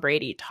of Tom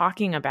Brady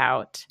talking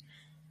about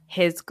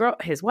his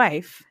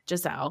wife,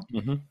 Giselle,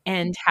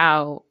 and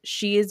how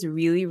she is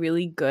really,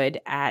 really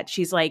good at,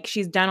 she's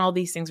done all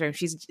these things for him.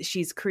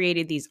 She's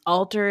created these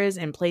altars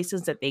and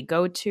places that they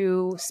go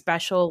to,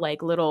 special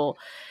like little,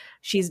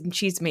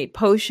 she's made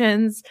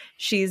potions,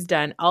 she's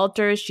done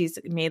altars, she's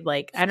made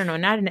like, I don't know,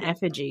 not an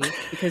effigy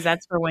because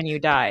that's for when you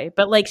die,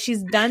 but like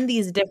she's done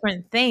these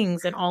different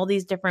things in all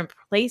these different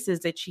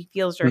places that she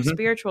feels are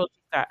spiritual.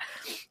 She's got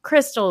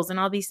crystals and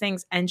all these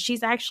things. And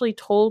she's actually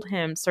told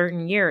him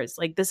certain years,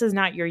 like, this is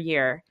not your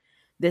year.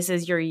 This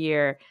is your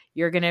year.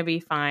 You're going to be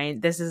fine.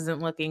 This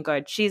isn't looking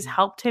good. She's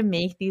helped him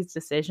make these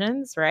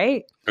decisions,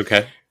 right?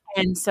 Okay.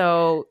 And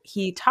so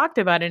he talked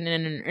about it in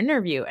an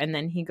interview. And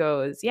then he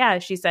goes, yeah,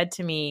 she said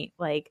to me,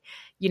 like,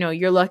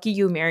 you're lucky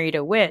you married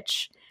a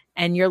witch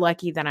and you're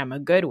lucky that I'm a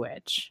good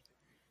witch.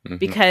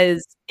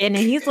 Because, and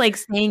he's like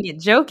saying it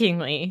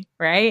jokingly,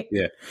 right?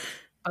 Yeah.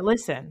 But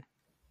listen,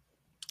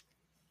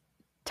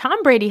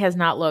 Tom Brady has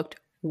not looked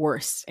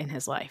worse in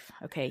his life.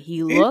 Okay.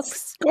 He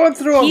looks going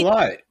through a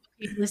lot.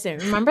 Listen,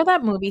 remember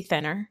that movie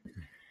Thinner?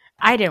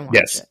 I didn't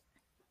watch it,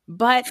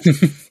 but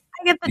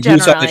I get the You general.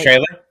 saw the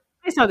trailer?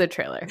 I saw the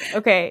trailer.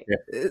 Okay.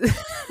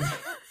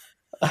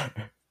 Yeah.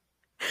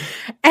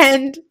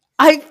 And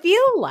I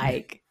feel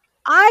like,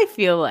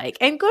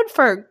 and good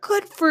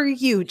for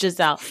you,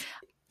 Giselle.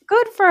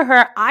 Good for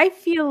her. I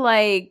feel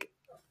like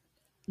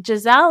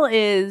Giselle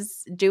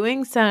is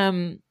doing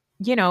some,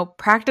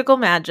 practical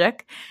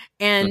magic,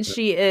 and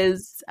she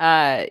is,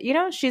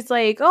 she's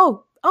like,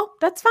 oh,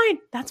 that's fine.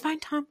 That's fine,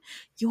 Tom.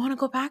 You want to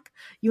go back?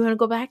 You want to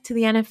go back to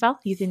the NFL?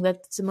 You think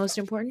that's the most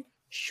important?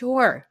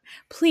 Sure.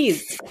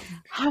 Please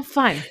have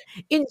fun.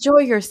 Enjoy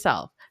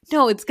yourself.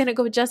 No, it's going to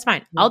go just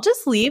fine. I'll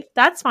just leave.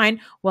 That's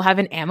fine. We'll have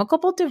an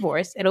amicable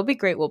divorce. It'll be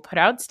great. We'll put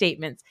out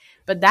statements.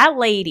 But that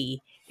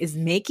lady is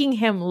making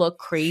him look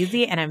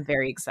crazy, and I'm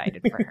very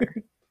excited for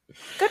her.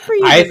 Good for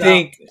you.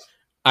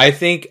 I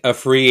think a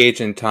free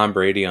agent Tom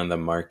Brady on the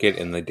market,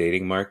 in the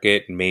dating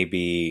market,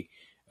 maybe.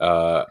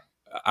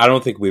 I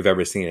don't think we've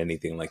ever seen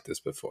anything like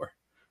this before.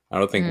 I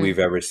don't think we've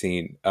ever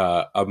seen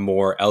a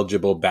more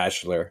eligible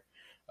bachelor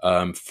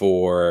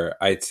for,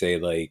 I'd say,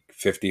 like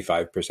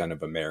 55%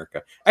 of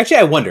America. Actually,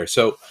 I wonder.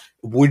 So,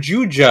 would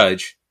you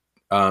judge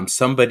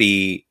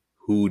somebody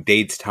who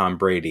dates Tom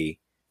Brady?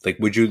 Like,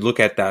 would you look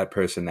at that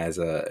person as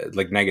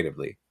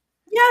negatively?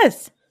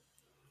 Yes.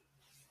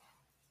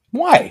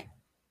 Why?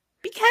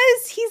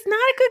 Because he's not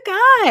a good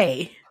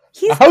guy.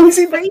 How is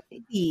he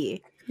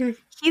crazy?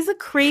 He's a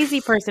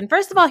crazy person.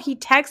 First of all, he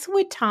texts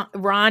with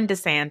Ron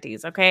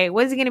DeSantis. Okay,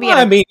 what is he going to be? Well,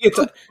 I mean,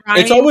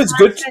 it's always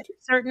good.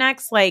 Certain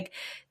ex, like,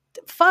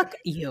 fuck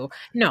you.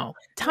 No,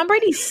 Tom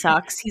Brady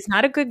sucks. He's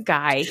not a good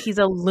guy. He's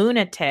a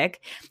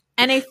lunatic.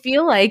 And I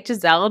feel like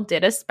Giselle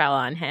did a spell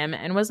on him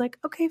and was like,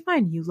 okay,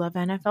 fine. You love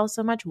NFL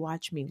so much.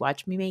 Watch me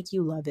make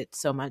you love it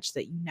so much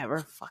that you never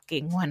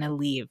fucking want to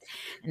leave.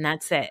 And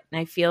that's it. And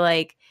I feel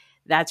like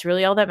that's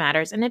really all that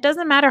matters. And it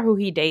doesn't matter who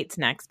he dates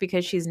next,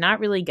 because she's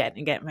not really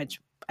getting to get much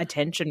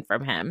attention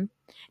from him.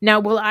 Now,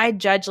 will I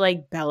judge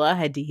like Bella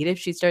Hadid if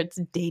she starts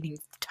dating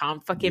Tom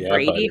fucking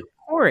Brady?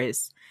 Buddy.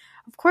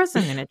 Of course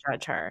I'm going to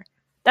judge her.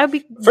 That would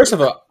be. First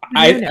of all,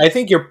 I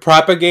think you're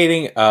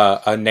propagating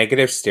a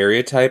negative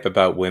stereotype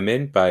about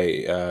women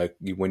by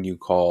when you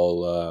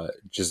call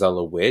Giselle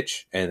a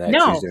witch and that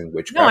she's doing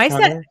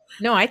witchcraft.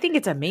 No, I think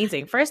it's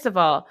amazing. First of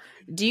all,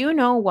 do you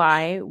know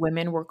why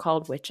women were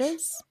called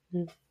witches?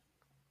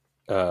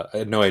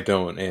 No, I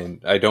don't,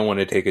 and I don't want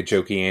to take a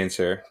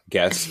jokey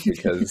guess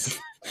because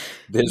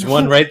there's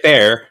one right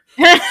there.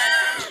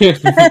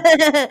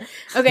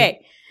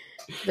 Okay.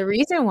 The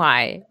reason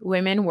why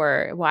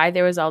why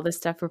there was all this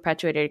stuff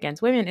perpetuated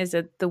against women is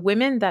that the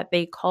women that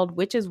they called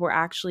witches were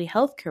actually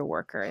healthcare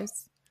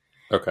workers.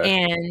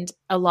 Okay. And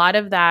a lot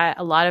of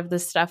the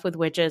stuff with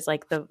witches,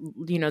 like the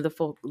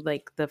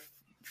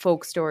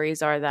folk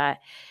stories are that,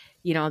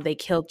 they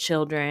killed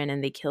children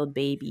and they killed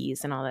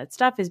babies and all that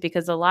stuff, is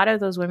because a lot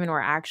of those women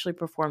were actually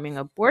performing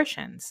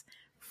abortions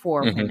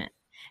for women.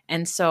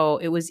 And so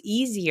it was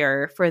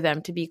easier for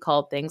them to be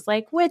called things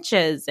like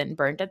witches and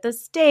burnt at the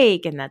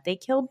stake, and that they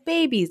killed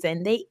babies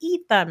and they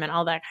eat them and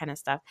all that kind of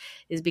stuff,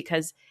 is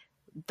because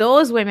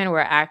those women were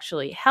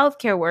actually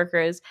healthcare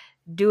workers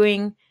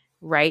doing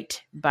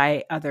right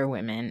by other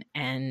women,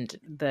 and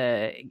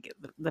the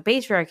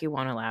patriarchy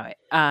won't allow it.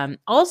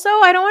 Also,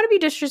 I don't want to be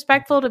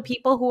disrespectful to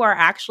people who are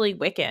actually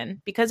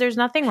Wiccan, because there's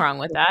nothing wrong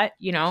with that,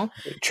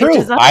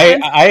 True,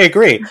 I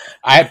agree.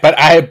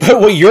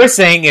 But what you're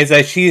saying is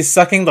that she's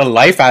sucking the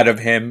life out of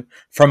him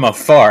from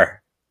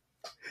afar.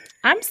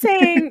 I'm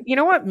saying, you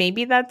know what?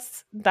 Maybe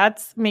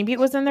maybe it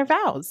was in their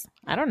vows.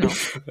 I don't know.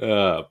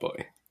 Oh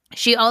boy.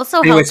 She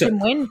also helped him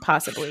win,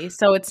 possibly.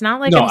 So it's not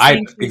like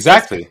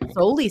exactly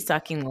solely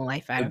sucking the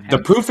life out of him. The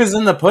proof is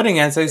in the pudding,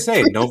 as they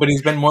say.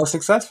 Nobody's been more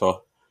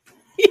successful.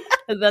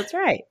 Yeah, that's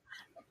right.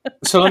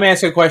 So let me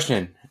ask you a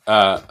question: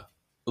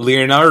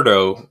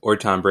 Leonardo or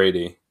Tom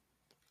Brady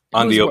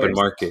on the open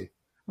market?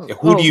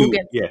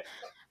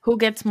 Who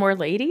gets more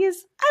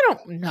ladies? I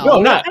don't know.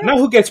 No, not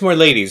who gets more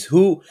ladies.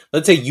 Who?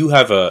 Let's say you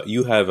have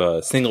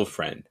a single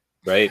friend,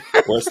 right,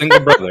 or a single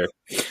brother,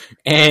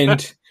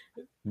 and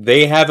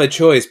they have a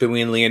choice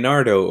between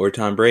Leonardo or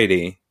Tom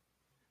Brady.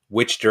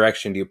 Which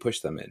direction do you push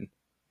them in?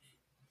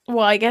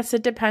 Well, I guess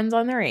it depends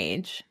on their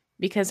age,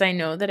 because I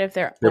know that if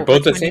they're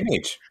both the same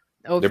age.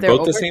 They're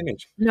both the same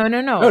age.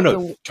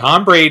 No.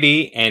 Tom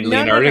Brady and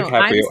Leonardo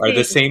DiCaprio are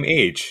the same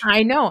age.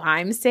 I know.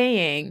 I'm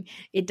saying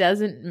it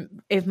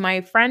doesn't. If my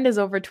friend is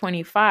over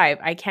 25,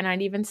 I cannot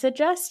even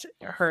suggest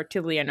her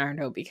to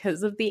Leonardo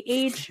because of the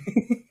age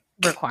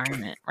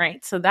requirement,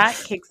 right? So that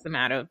kicks them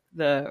out of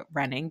the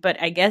running.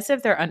 But I guess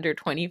if they're under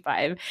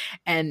 25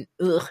 and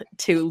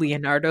to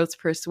Leonardo's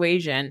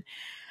persuasion,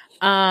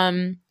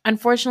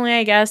 unfortunately,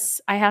 I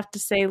guess I have to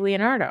say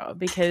Leonardo,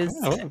 because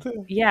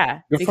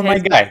good for my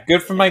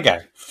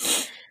guy.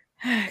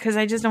 Because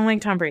I just don't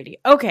like Tom Brady.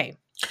 Okay,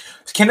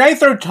 can I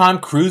throw Tom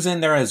Cruise in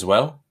there as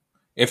well?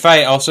 If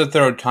I also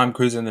throw Tom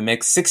Cruise in the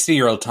mix,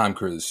 60-year-old Tom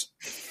Cruise,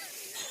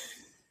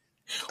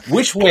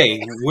 which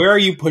way? Where are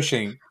you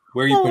pushing?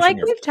 Like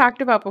we've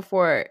talked about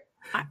before,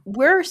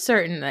 we're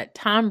certain that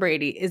Tom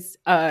Brady is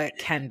a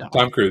Ken doll.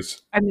 Tom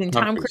Cruise. I mean,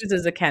 Tom Cruise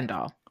is a Ken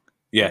doll.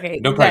 Yeah, okay?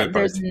 No private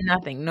parts. There's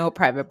nothing, no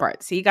private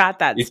parts. He got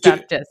that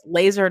stuff just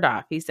lasered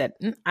off. He said,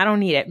 I don't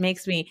need it.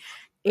 Makes me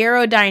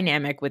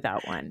aerodynamic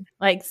without one.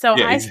 Like, so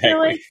yeah,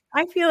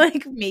 I feel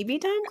like maybe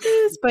Tom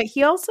Cruise, but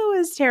he also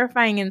is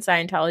terrifying in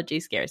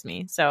Scientology, scares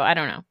me. So I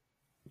don't know.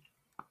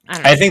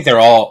 I think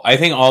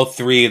all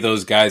three of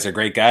those guys are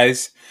great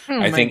guys.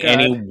 I think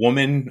any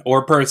woman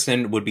or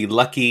person would be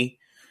lucky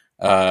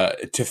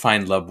to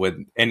find love with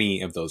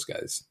any of those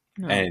guys.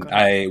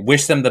 I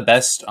wish them the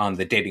best on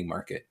the dating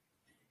market.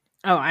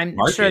 Oh, I'm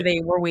sure they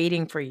were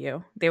waiting for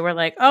you. They were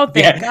like, "Oh,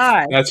 thank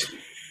God."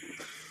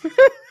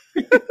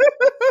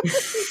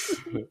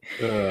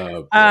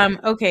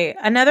 Okay.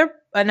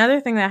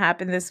 Another thing that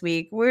happened this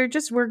week. We're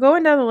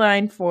going down the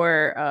line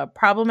for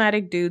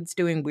problematic dudes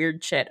doing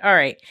weird shit. All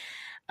right.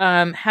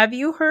 Have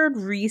you heard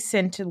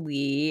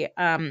recently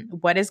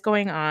what is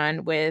going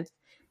on with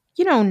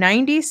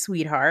 90s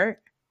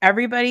sweetheart,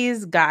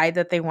 everybody's guy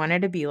that they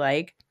wanted to be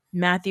like,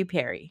 Matthew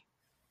Perry?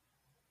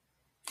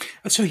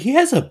 So he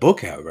has a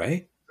book out,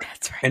 right?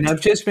 That's right. And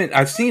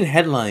I've seen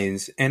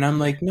headlines and I'm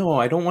like, no,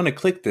 I don't want to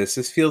click this.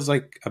 This feels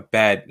like a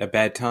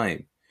bad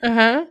time.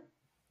 Uh-huh.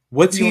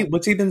 What's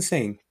he been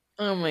saying?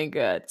 Oh my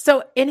God.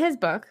 So in his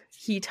book,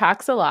 he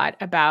talks a lot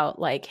about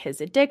like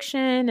his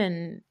addiction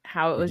and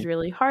how it was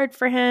really hard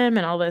for him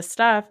and all this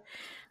stuff.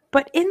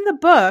 But in the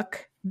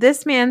book,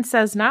 this man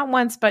says not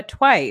once, but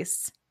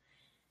twice,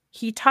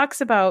 he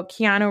talks about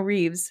Keanu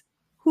Reeves,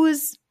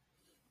 who's,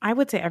 I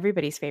would say,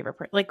 everybody's favorite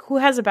person. Like, who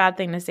has a bad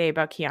thing to say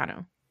about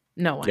Keanu?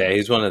 No one. Yeah,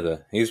 he's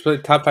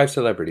the top 5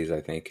 celebrities,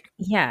 I think.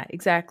 Yeah,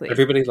 exactly.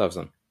 Everybody loves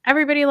him.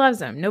 Everybody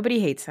loves him. Nobody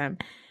hates him.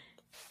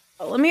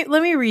 Let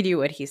me read you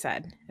what he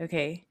said.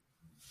 Okay.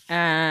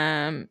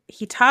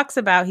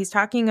 He's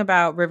talking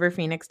about River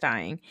Phoenix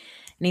dying.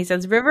 And he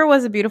says, River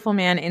was a beautiful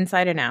man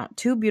inside and out.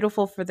 Too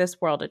beautiful for this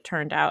world, it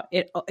turned out.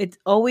 It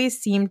always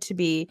seemed to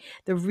be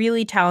the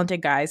really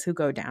talented guys who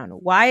go down.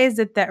 Why is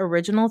it that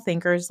original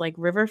thinkers like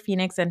River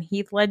Phoenix and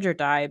Heath Ledger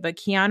die, but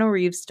Keanu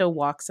Reeves still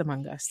walks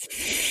among us?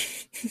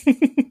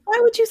 Why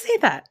would you say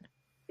that?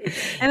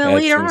 And then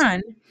later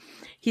on,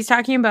 he's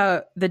talking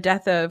about the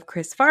death of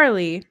Chris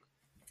Farley.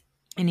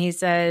 And he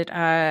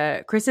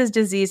said, Chris's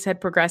disease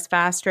had progressed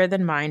faster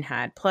than mine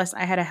had. Plus,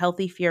 I had a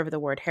healthy fear of the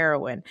word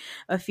heroin,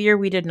 a fear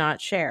we did not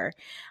share.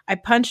 I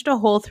punched a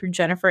hole through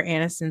Jennifer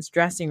Aniston's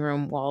dressing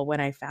room wall when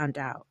I found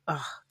out.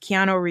 Ugh,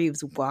 Keanu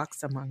Reeves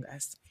walks among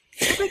us.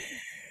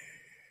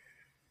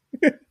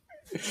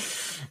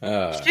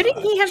 Shouldn't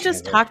he have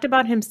just talked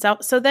about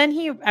himself? So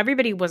then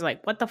everybody was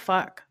like, what the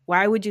fuck?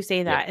 Why would you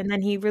say that? Yeah. And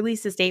then he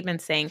released a statement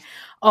saying,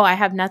 oh, I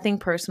have nothing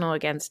personal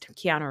against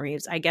Keanu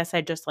Reeves. I guess I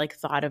just like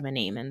thought of a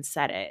name and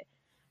said it.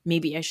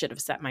 Maybe I should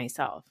have said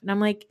myself. And I'm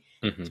like,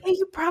 yeah,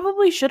 you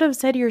probably should have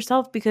said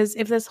yourself, because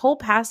if this whole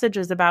passage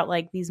is about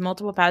like these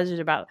multiple passages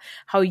about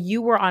how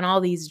you were on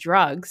all these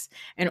drugs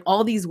and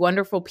all these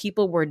wonderful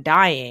people were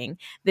dying,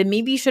 then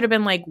maybe you should have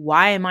been like,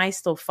 why am I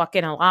still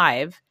fucking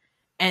alive?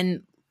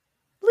 And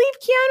leave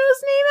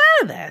Keanu's name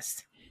out of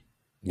this.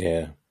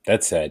 Yeah,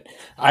 that's sad.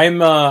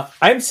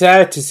 I'm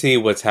sad to see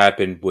what's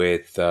happened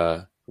with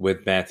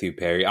Matthew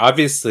Perry.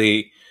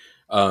 Obviously,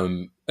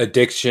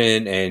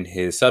 addiction and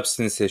his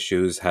substance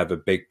issues have a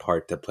big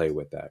part to play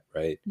with that,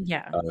 right?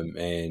 Yeah. I'm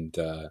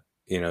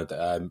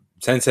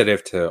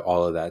sensitive to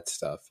all of that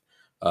stuff.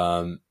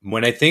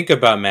 When I think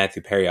about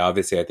Matthew Perry,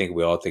 obviously, I think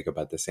we all think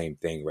about the same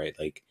thing, right?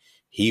 Like,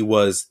 he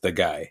was the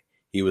guy.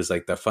 He was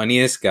like the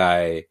funniest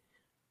guy.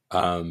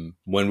 When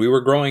we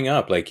were growing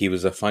up, like, he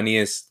was the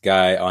funniest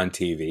guy on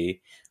TV.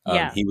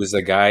 He was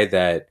a guy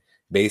that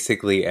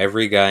basically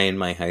every guy in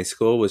my high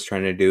school was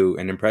trying to do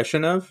an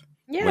impression of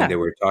when they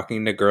were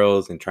talking to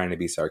girls and trying to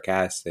be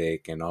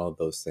sarcastic and all of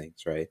those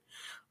things, right?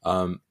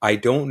 I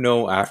don't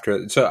know I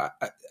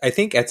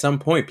think at some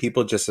point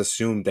people just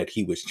assumed that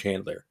he was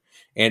Chandler.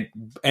 And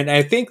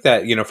I think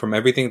that, from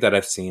everything that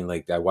I've seen,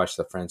 like I watched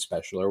the Friends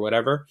special or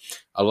whatever,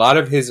 a lot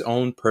of his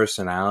own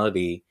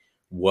personality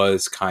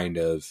was kind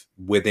of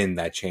within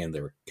that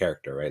Chandler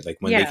character, right? Like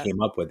when they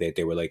came up with it,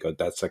 they were like, oh,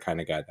 that's the kind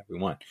of guy that we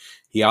want.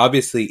 He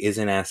obviously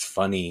isn't as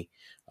funny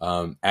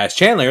as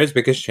Chandler is,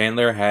 because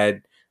Chandler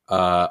had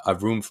a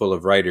room full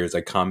of writers,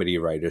 like comedy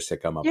writers, to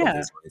come up with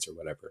his lines or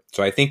whatever.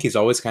 So I think he's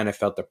always kind of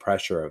felt the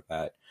pressure of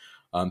that.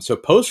 So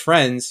post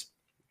Friends,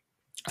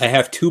 I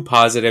have 2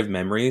 positive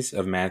memories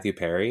of Matthew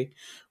Perry.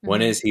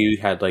 One is he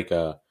had like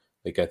a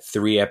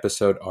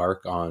 3-episode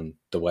arc on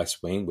The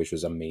West Wing, which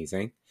was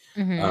amazing.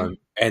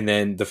 And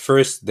then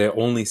the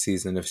only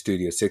season of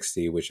Studio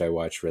 60, which I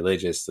watched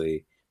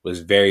religiously, was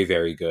very,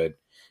 very good.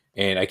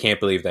 And I can't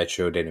believe that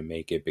show didn't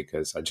make it,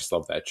 because I just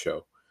love that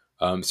show.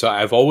 So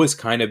I've always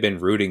kind of been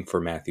rooting for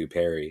Matthew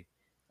Perry,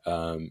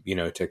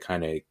 to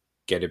kind of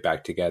get it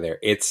back together.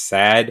 It's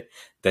sad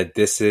that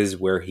this is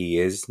where he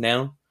is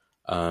now,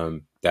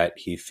 that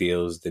he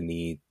feels the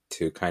need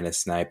to kind of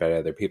snipe at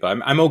other people.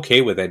 I'm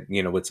okay with it,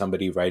 with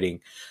somebody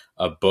writing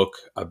a book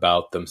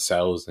about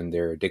themselves and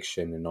their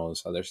addiction and all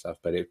this other stuff.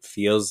 But it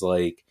feels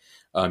like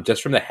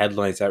just from the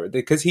headlines,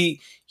 because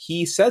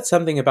he said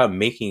something about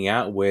making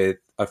out with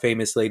a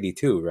famous lady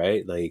too,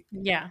 right? Like,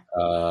 yeah,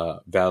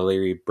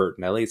 Valerie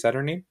Bertinelli, is that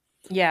her name?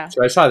 Yeah.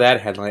 So I saw that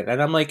headline,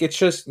 and I'm like, it's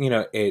just,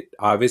 it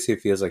obviously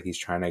feels like he's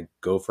trying to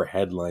go for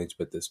headlines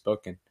with this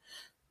book, and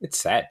it's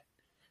sad.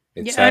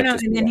 It's sad. I know.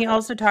 And then he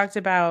also talked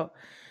about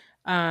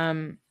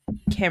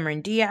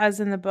Cameron Diaz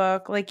in the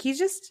book. Like, he's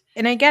just,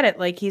 and I get it,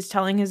 like, he's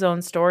telling his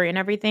own story and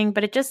everything,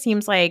 but it just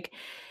seems like,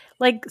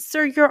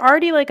 sir, you're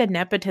already like a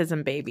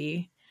nepotism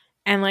baby.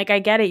 And like, I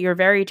get it, you're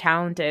very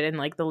talented in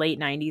like the late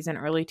 90s and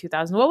early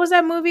 2000s. What was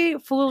that movie?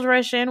 Fools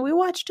Rush In. We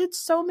watched it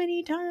so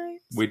many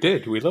times. We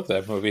did. We love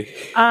that movie.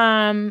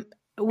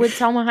 With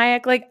Salma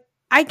Hayek. Like,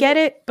 I get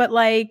it, but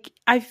like,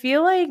 I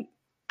feel like,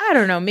 I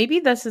don't know, maybe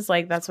this is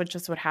like, that's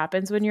what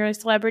happens when you're a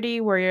celebrity,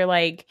 where you're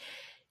like,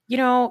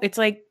 it's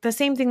like the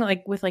same thing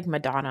like with like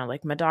Madonna.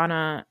 Like,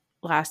 Madonna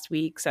last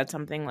week said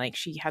something like,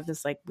 she had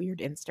this like weird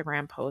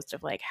Instagram post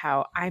of like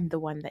how I'm the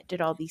one that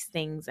did all these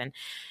things, and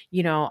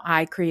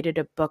I created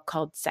a book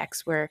called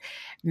Sex where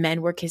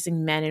men were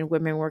kissing men and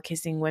women were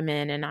kissing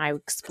women, and I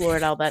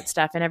explored all that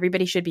stuff, and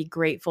everybody should be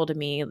grateful to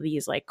me.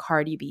 These like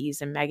Cardi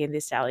B's and Megan Thee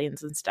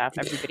Stallions and stuff,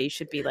 everybody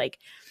should be like,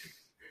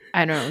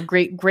 I don't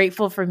know,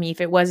 grateful for me.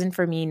 If it wasn't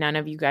for me, none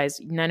of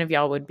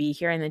y'all would be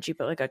here. And then she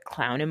put like a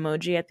clown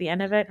emoji at the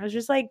end of it. I was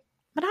just like,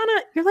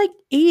 Madonna, you're like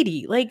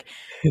 80. Like,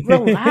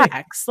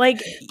 relax. Like,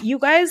 you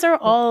guys are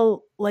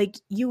all like,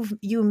 you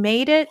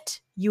made it.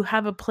 You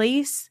have a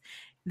place.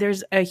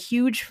 There's a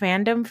huge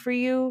fandom for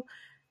you.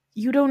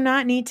 You do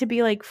not need to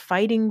be like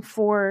fighting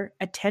for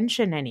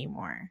attention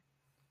anymore.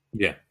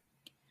 Yeah.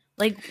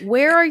 Like,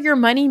 where are your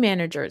money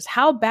managers?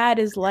 How bad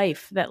is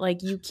life that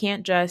like you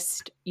can't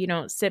just,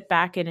 sit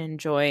back and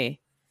enjoy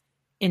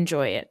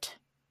it?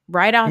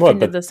 Ride off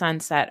into the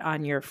sunset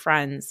on your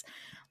friends,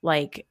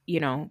 like,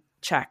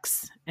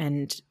 checks,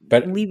 and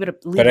leave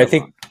it. But I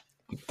think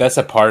that's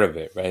a part of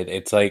it, right?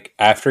 It's like,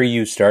 after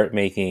you start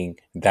making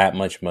that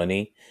much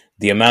money,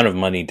 the amount of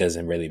money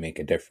doesn't really make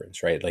a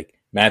difference, right? Like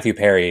Matthew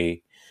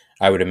Perry,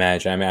 I would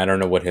imagine. I mean, I don't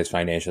know what his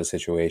financial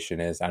situation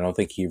is. I don't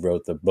think he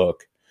wrote the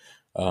book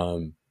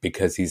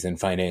because he's in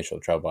financial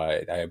trouble.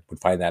 I would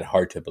find that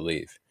hard to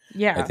believe.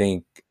 Yeah. I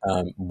think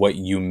what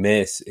you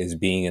miss is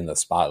being in the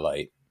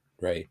spotlight,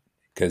 right?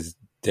 Because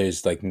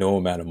there's like no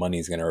amount of money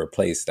is going to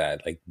replace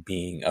that, like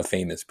being a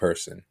famous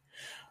person.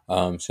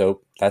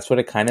 So that's what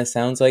it kind of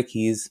sounds like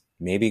he's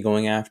maybe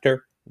going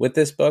after with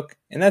this book.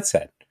 And that's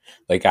sad.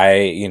 Like,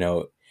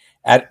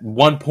 at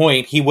one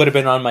point he would have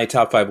been on my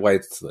top 5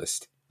 whites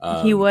list.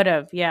 He would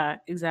have. Yeah,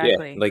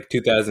 exactly. Yeah, like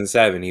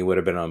 2007, he would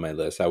have been on my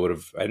list. I would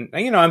have, and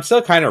I'm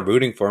still kind of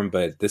rooting for him,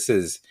 but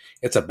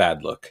it's a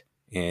bad look.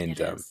 And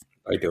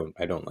I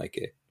don't like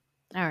it.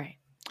 All right.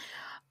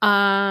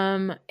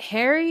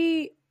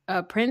 Harry,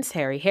 Prince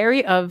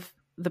Harry of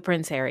the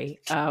Prince Harry,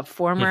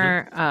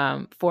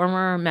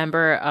 former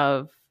member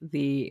of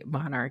the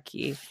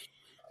monarchy.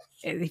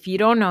 If you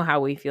don't know how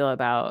we feel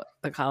about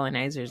the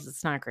colonizers,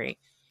 it's not great.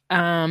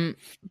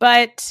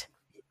 But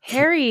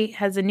Harry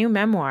has a new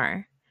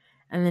memoir,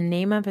 and the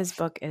name of his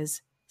book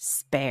is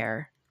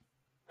Spare.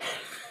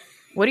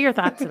 What are your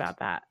thoughts about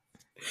that?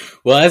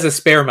 Well, as a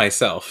spare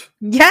myself.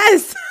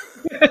 Yes.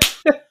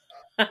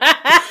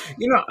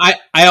 I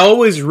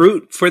always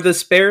root for the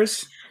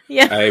spares.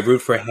 Yeah. I root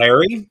for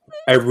Harry.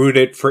 I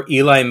rooted for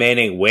Eli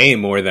Manning way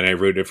more than I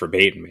rooted for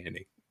Peyton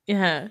Manning.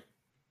 Yeah.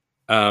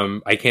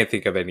 I can't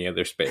think of any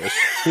other spares.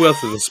 Who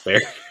else is a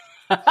spare?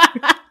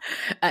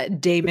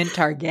 Daemon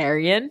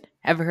Targaryen.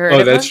 Ever heard of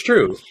him? Oh, that's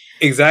true.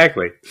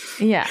 Exactly.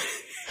 Yeah.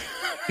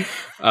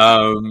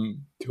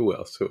 Who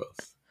else?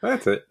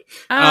 That's it.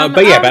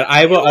 But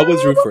I will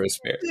always root for a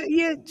spare.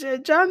 Yeah,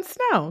 Jon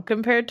Snow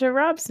compared to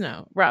Rob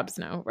Snow.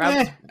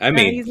 I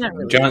mean, he's not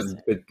really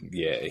Jon. But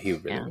yeah, he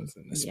really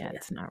wasn't a spare. Yeah,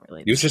 it's not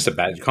really. He was just a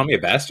bastard. You call me a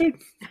bastard?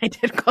 I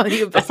did call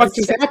you a bastard. What the fuck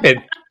just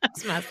happened?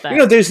 That's messed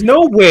up. There's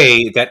no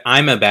way that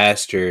I'm a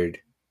bastard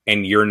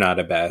and you're not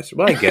a bastard.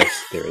 Well, I guess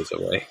there is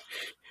a way.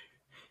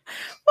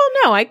 Well,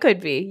 no, I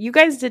could be. You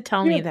guys did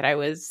tell me that I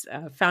was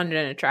found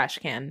in a trash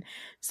can,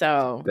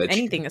 so that's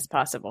anything is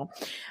possible.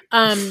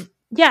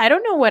 Yeah, I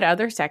don't know what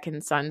other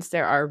second sons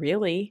there are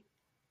really.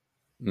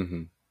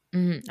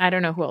 Mm-hmm. I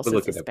don't know who else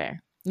is a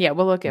spare. Yeah,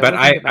 we'll look at. But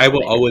I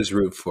will always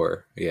root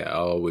for. Yeah,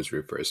 I'll always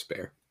root for a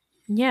spare.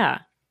 Yeah,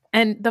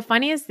 and the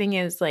funniest thing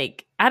is,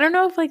 like, I don't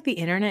know if like the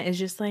internet is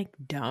just like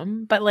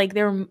dumb, but like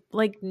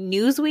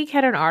Newsweek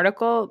had an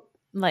article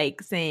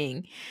like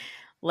saying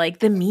like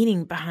the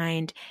meaning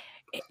behind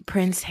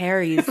Prince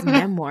Harry's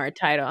memoir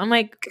title. I'm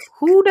like,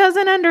 who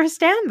doesn't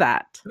understand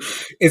that?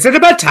 Is it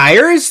about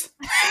tires?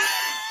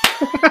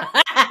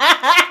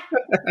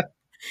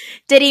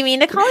 Did he mean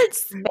to call it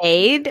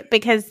Spade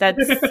because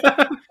that's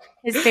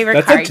his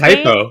favorite that's card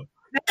a typo.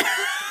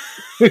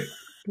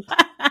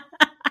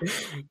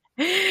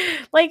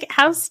 Like,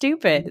 how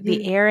stupid.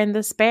 The heir and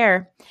the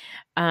spare.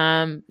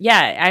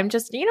 Yeah, I'm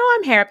just,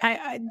 I'm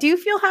happy. Do you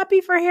feel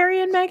happy for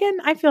Harry and Meghan?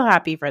 I feel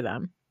happy for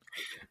them.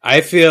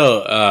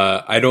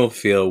 I don't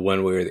feel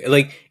one way or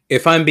like,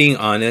 if I'm being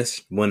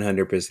honest,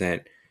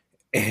 100%,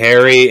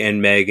 Harry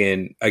and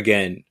Meghan,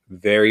 again,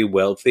 very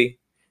wealthy.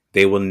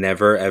 They will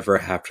never ever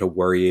have to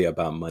worry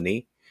about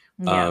money.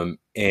 Yeah.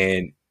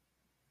 And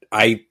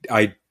I,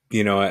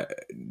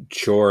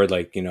 sure,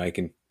 like,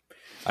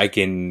 I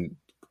can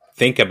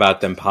think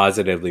about them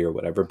positively or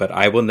whatever, but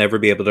I will never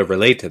be able to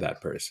relate to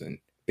that person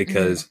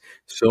because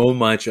so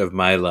much of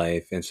my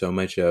life and so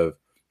much of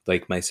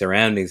like my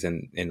surroundings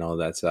and all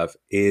that stuff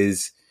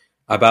is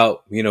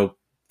about,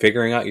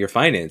 figuring out your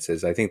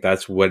finances. I think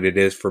that's what it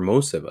is for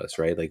most of us,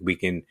 right? Like we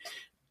can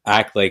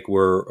act like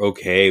we're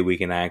okay. We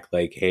can act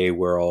like, hey,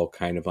 we're all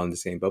kind of on the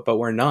same boat, but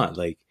we're not.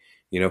 Like,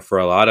 for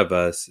a lot of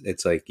us,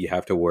 it's like you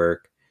have to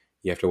work,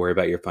 you have to worry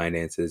about your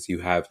finances.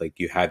 You have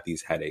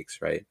these headaches,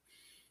 right?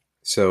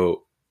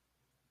 So,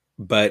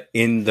 but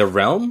in the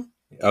realm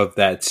of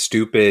that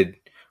stupid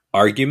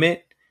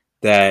argument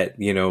that,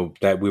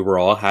 that we were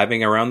all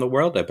having around the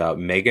world about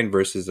Meghan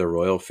versus the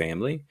royal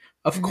family,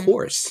 of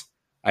course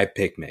I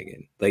pick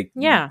Meghan. Like,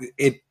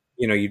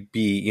 you'd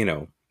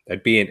be,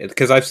 I'd be in,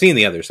 because I've seen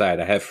the other side.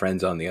 I have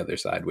friends on the other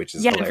side, which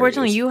is hilarious.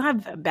 Unfortunately, you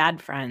have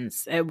bad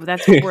friends.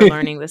 That's what we're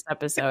learning this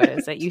episode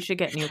is that you should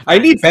get new friends. I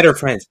need better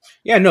friends.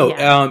 Yeah, no.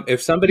 Yeah.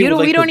 If somebody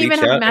we don't even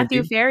have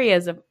Matthew Perry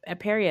as a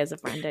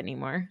friend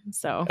anymore.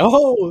 So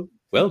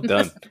well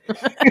done.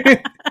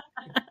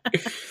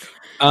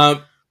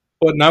 Well,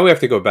 now we have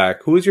to go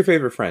back. Who is your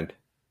favorite friend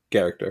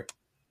character?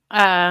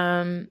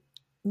 Growing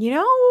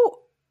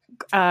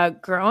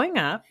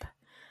up,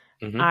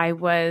 I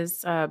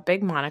was a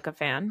big Monica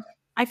fan.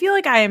 I feel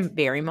like I am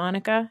very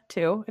Monica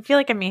too. I feel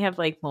like I may have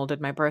like molded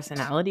my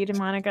personality to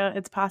Monica.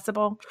 It's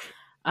possible.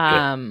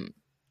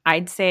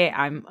 I'd say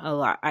I'm a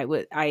lot.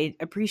 I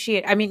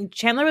appreciate. I mean,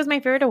 Chandler was my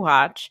favorite to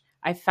watch.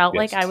 I felt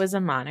like I was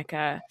a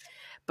Monica,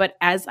 but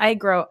as I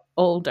grow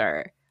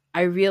older,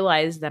 I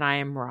realized that I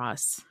am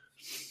Ross.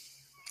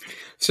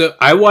 So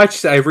I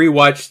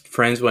rewatched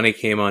Friends when it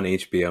came on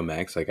HBO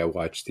Max. Like I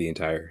watched the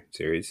entire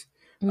series.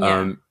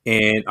 And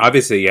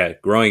obviously,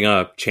 growing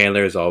up,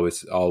 Chandler is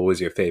always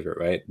your favorite,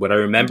 right? What I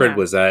remembered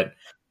was that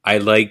I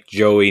liked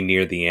Joey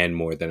near the end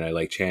more than I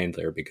liked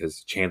Chandler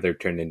because Chandler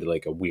turned into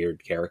like a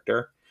weird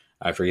character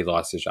after he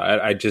lost his job.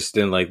 I just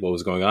didn't like what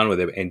was going on with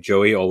him, and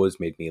Joey always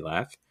made me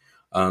laugh.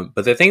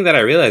 But the thing that I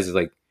realized is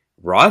like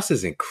Ross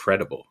is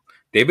incredible.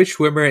 David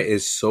Schwimmer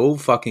is so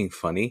fucking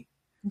funny.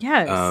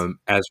 Yes.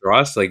 As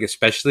Ross, like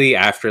especially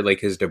after like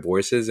his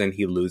divorces and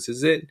he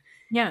loses it.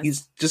 Yes.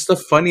 He's just the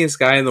funniest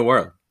guy in the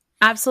world.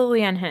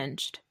 Absolutely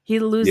unhinged. He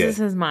loses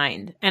his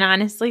mind. And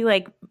honestly,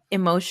 like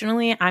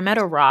emotionally, I'm at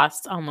a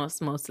Ross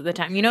almost most of the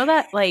time. You know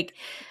that like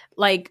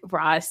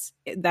Ross,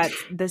 that's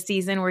the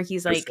season where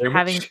he's like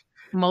having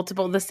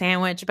the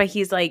sandwich, but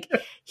he's like,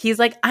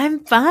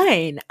 I'm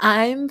fine.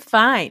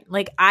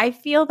 Like I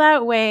feel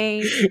that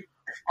way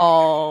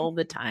all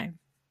the time.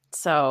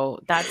 So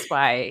that's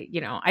why,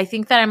 I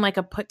think that I'm like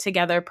a put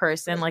together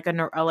person, like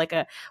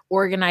a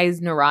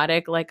organized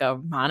neurotic, like a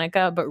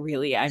Monica, but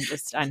really I'm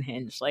just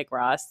unhinged like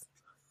Ross.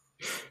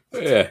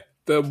 Yeah.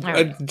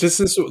 Just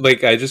this,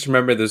 like, I just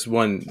remember this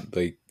one,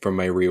 like, from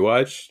my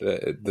rewatch,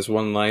 this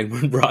one line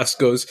when Ross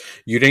goes,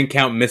 "You didn't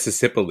count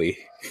Mississippi."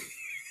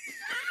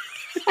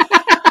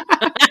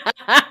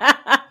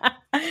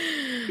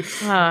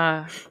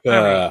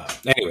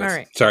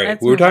 Anyways, sorry.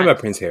 Let's we were talking about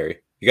Prince Harry.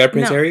 You got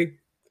Prince Harry?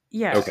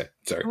 Yeah. Okay.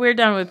 Sorry. We're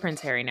done with Prince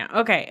Harry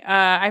now. Okay.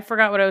 I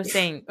forgot what I was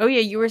saying. Oh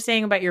yeah, you were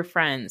saying about your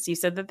friends. You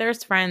said that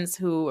there's friends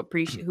who were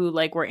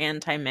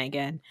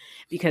anti-Meghan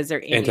because they're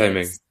idiots.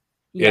 Anti-Meghan.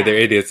 Yeah, they're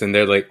idiots, and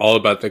they're like all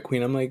about the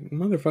Queen. I'm like,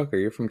 motherfucker,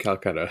 you're from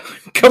Calcutta.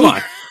 Come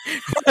on,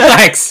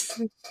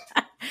 relax.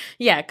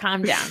 Yeah,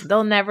 calm down.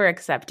 They'll never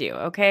accept you.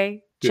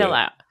 Okay, chill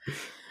out.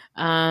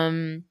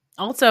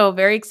 Also,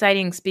 very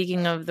exciting.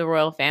 Speaking of the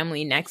royal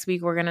family, next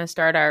week we're gonna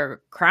start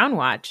our Crown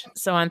Watch.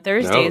 So on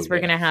Thursdays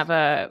we're gonna have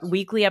a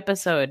weekly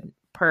episode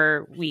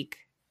per week.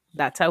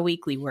 That's how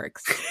weekly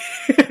works.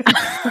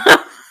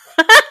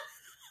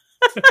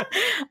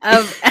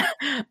 of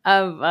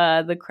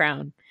the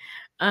Crown.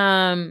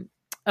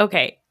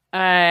 Okay.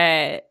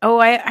 I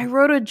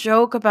wrote a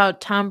joke about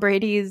Tom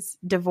Brady's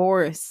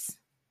divorce.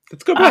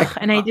 Let's go back.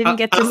 And I didn't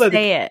get to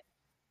say it.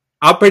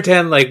 I'll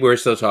pretend like we're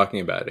still talking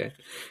about it.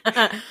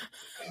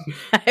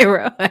 I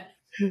wrote,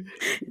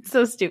 it's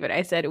so stupid.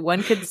 I said,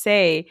 one could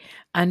say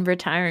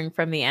unretiring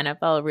from the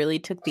NFL really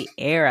took the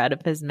air out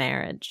of his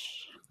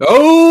marriage.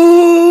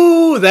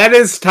 Oh, that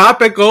is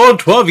topical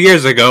 12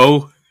 years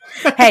ago.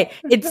 Hey,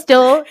 it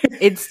still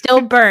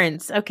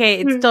burns. Okay.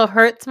 It still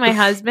hurts my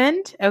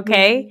husband.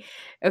 Okay.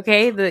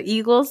 Okay. The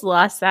Eagles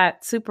lost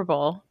that Super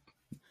Bowl.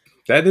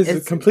 That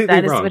is completely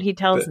wrong. That is what he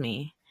tells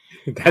me.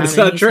 That is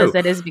not true. He says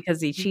that is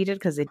because he cheated,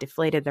 because they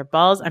deflated their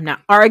balls. I'm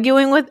not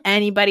arguing with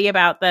anybody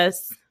about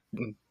this.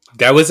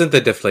 That wasn't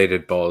the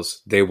deflated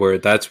balls.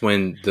 That's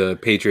when the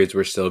Patriots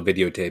were still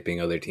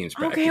videotaping other teams'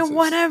 practices. Okay,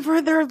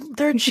 whatever.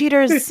 They're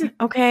cheaters.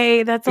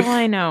 Okay, that's all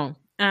I know.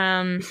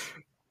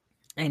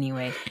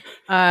 Anyway,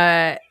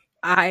 I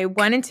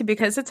wanted to,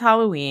 because it's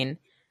Halloween.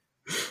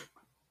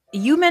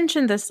 You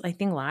mentioned this, I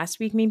think, last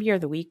week, maybe, or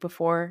the week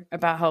before,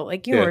 about how,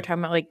 like, you were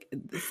talking about, like,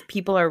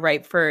 people are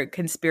ripe for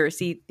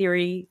conspiracy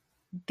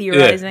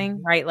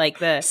theorizing, right? Like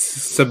the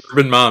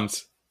suburban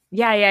moms.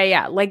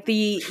 Yeah. Like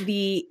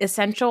the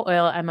essential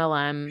oil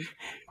MLM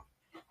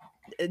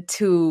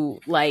to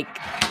like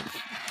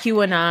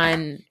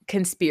QAnon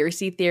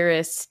conspiracy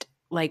theorist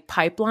like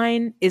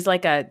pipeline is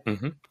like a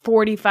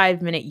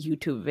 45-minute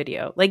YouTube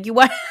video. Like you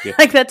watch,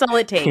 like that's all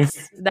it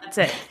takes. That's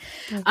it.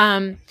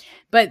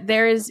 But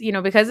there is,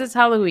 because it's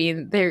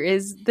Halloween, there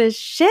is this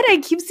shit I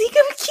keep seeing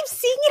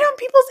it on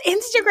people's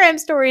Instagram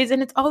stories,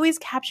 and it's always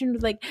captioned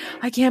with like,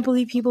 I can't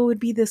believe people would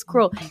be this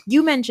cruel.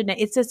 You mentioned it.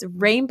 It's this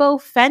rainbow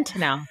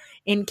fentanyl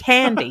in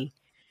candy.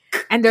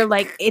 And they're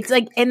like, it's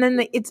like, and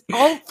then it's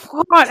all,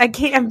 I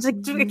can't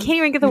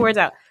even get the words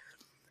out.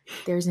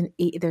 There's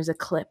a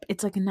clip.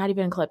 It's like not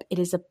even a clip. It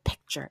is a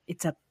picture.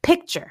 It's a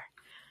picture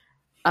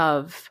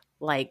of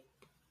like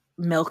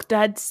milk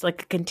duds,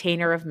 like a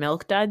container of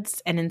milk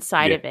duds. And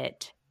inside of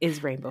it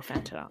is rainbow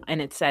fentanyl.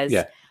 And it says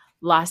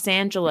Los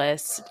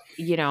Angeles,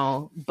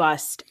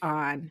 bust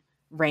on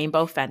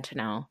rainbow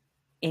fentanyl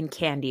in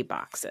candy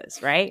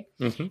boxes, right?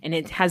 And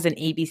it has an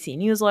ABC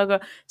News logo.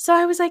 So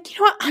I was like, you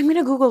know what? I'm going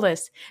to Google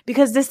this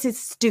because this is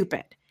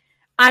stupid.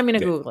 I'm going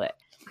to Google it.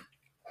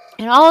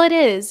 And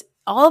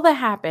all that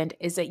happened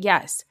is that,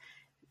 yes,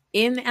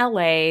 in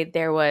LA,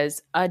 there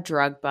was a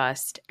drug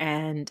bust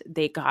and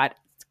they caught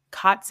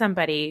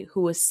somebody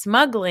who was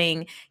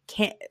smuggling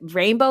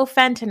rainbow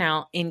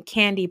fentanyl in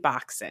candy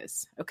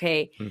boxes.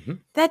 Okay.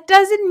 That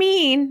doesn't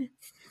mean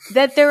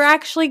that they're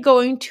actually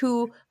going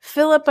to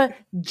fill up a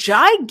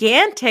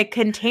gigantic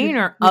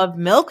container of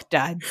milk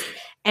duds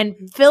and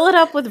fill it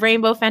up with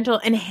rainbow fentanyl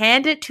and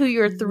hand it to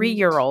your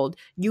 3-year-old,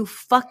 you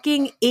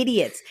fucking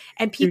idiots.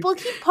 And people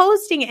keep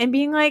posting it and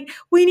being like,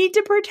 we need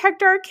to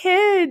protect our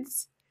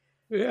kids.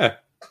 Yeah.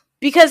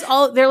 Because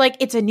they're like,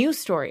 it's a news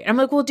story. I'm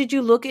like, well, did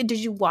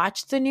you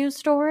watch the news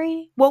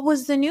story? What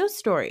was the news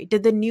story?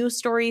 Did the news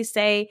story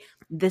say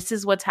this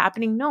is what's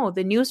happening? No,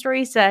 the news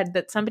story said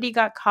that somebody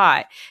got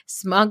caught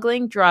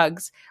smuggling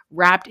drugs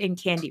wrapped in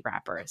candy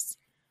wrappers.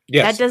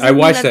 Yes, that doesn't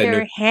mean that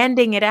they're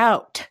handing it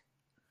out.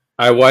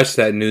 I watched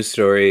that news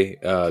story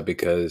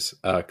because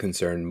a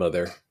concerned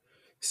mother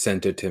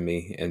sent it to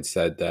me and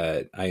said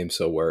that I am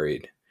so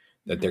worried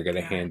that they're going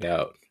to hand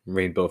out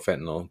rainbow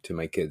fentanyl to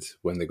my kids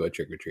when they go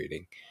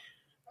trick-or-treating.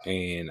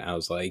 And I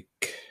was like,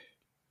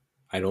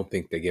 I don't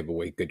think they give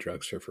away good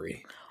drugs for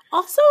free.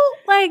 Also,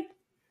 like,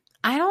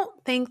 I don't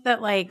think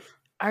that, like,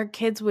 our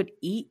kids would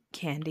eat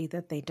candy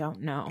that they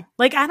don't know.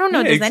 Like, I don't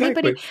know. Does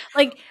anybody,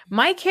 like,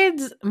 my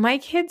kids,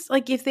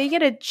 like, if they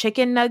get a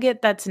chicken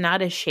nugget that's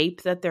not a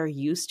shape that they're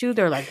used to,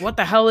 they're like, what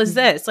the hell is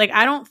this? Like,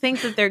 I don't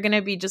think that they're going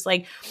to be just,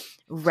 like,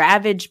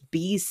 ravaged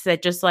beasts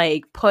that just,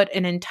 like, put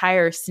an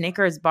entire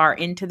Snickers bar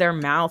into their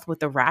mouth with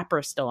the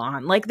wrapper still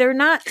on. Like, they're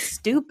not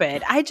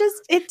stupid.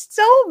 It's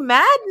so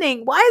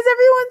maddening. Why is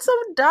everyone so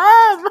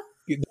dumb?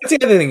 That's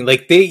the other thing.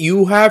 Like,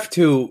 you have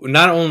to,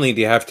 not only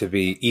do you have to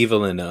be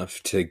evil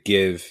enough to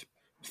give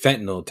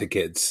fentanyl to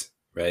kids,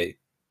 right?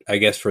 I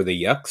guess for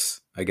the yucks.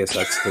 I guess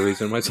that's the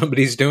reason why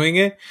somebody's doing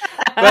it.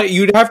 But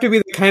you'd have to be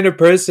the kind of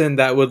person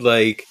that would,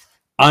 like,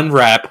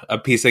 unwrap a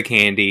piece of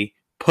candy,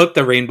 put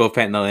the rainbow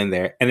fentanyl in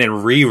there, and then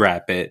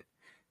rewrap it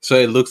so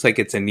it looks like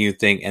it's a new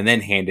thing, and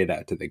then hand it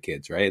out to the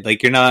kids, right?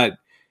 Like, you're not,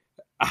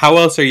 how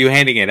else are you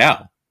handing it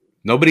out?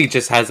 Nobody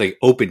just has, like,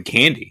 open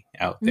candy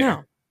out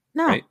there.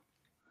 No. Right?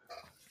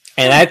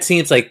 And that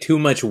seems like too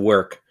much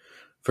work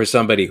for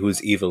somebody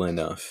who's evil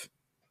enough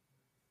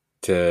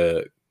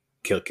to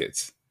kill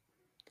kids,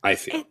 I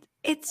feel.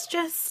 It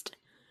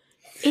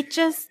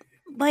just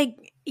like,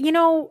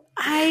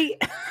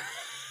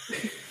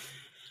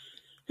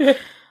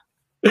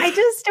 I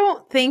just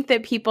don't think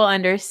that people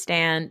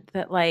understand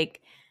that,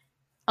 like,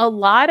 a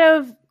lot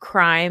of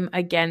crime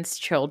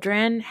against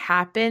children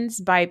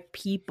happens by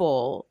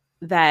people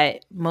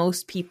that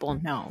most people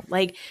know.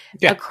 Like,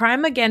 a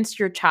crime against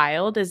your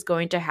child is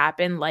going to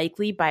happen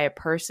likely by a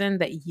person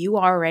that you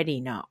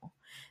already know.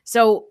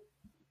 So,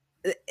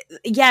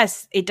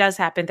 yes, it does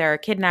happen. There are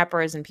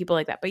kidnappers and people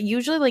like that. But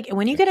usually, like,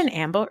 when you get an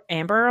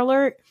Amber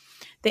Alert,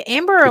 the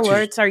Amber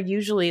Alerts are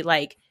usually,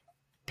 like,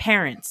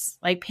 parents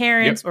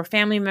or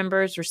family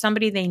members or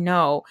somebody they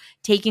know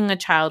taking a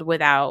child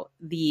without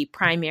the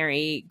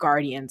primary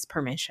guardian's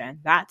permission.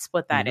 That's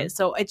what that is.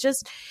 So it's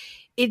just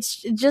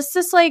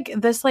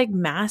this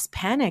mass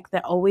panic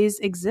that always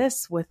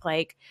exists with,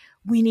 like,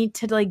 we need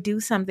to, like, do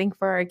something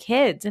for our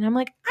kids. And I'm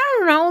like, I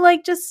don't know,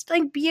 like, just,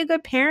 like, be a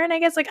good parent, I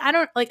guess. Like,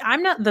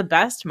 I'm not the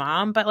best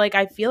mom, but, like,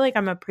 I feel like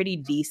I'm a pretty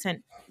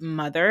decent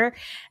mother,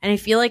 and I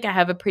feel like I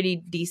have a pretty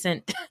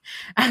decent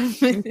I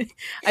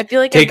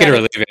feel like take it or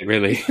leave it,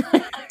 really.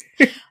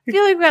 I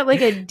feel like I've got,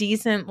 like, a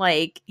decent,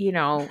 like,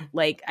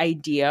 like,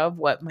 idea of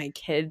what my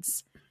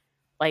kids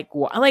like.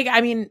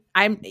 I mean,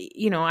 I have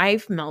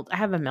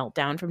a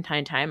meltdown from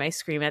time to time. I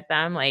scream at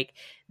them. Like,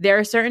 there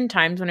are certain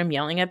times when I'm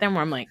yelling at them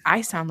where I'm like,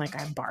 I sound like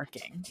I'm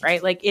barking,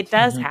 right? Like, it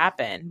does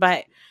happen,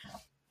 but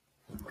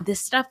this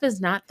stuff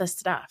is not the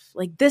stuff.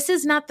 Like, this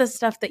is not the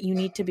stuff that you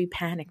need to be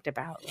panicked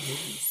about,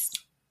 ladies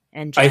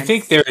and gents. I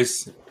think there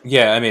is,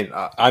 I mean,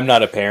 I'm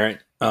not a parent.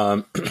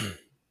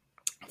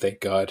 Thank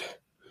God.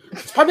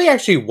 It's probably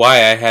actually why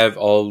I have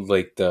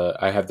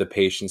I have the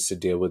patience to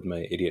deal with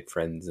my idiot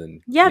friends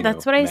and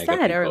that's what I said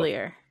people.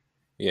 Earlier.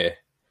 Yeah,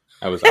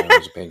 I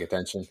wasn't paying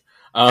attention.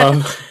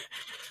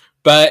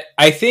 But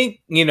I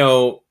think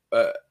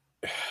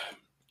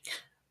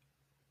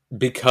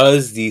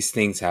because these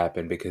things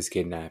happen, because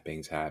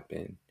kidnappings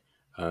happen,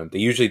 they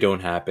usually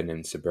don't happen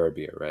in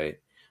suburbia, right?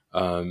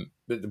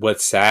 But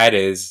what's sad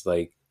is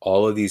like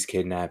all of these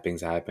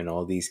kidnappings happen,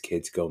 all these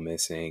kids go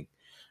missing.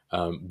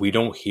 We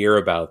don't hear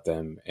about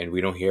them, and we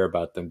don't hear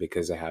about them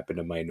because they happen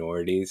to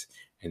minorities,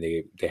 and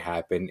they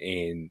happen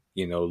in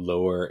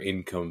lower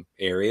income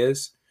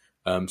areas.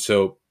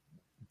 So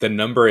the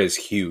number is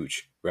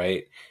huge,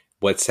 right?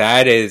 What's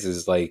sad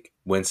is like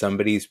when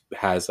somebody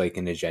has like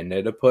an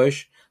agenda to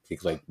push,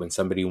 like when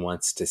somebody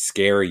wants to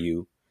scare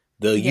you,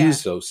 they'll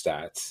use those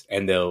stats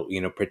and they'll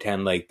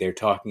pretend like they're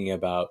talking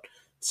about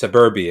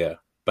suburbia,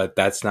 but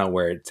that's not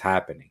where it's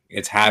happening.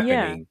 It's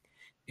happening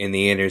in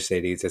the inner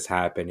cities. It's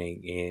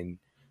happening in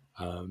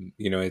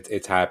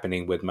it's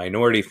happening with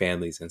minority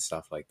families and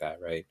stuff like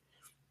that, right?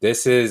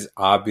 This is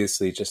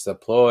obviously just a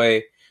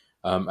ploy.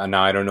 And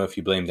now I don't know if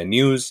you blame the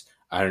news.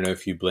 I don't know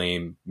if you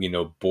blame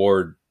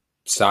bored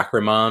soccer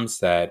moms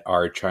that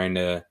are trying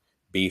to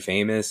be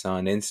famous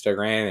on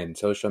Instagram and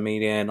social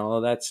media and all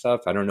of that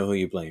stuff. I don't know who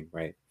you blame,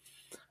 right?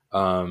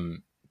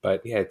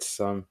 But yeah, it's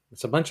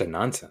a bunch of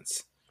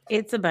nonsense.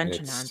 It's a bunch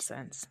of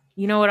nonsense.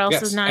 You know what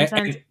else is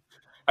nonsense?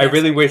 I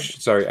really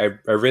wish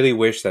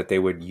that they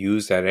would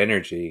use that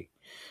energy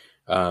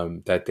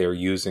that they're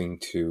using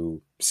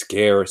to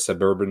scare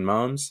suburban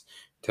moms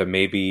to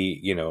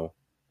maybe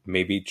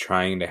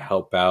trying to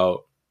help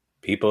out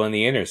people in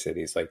the inner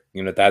cities. Like,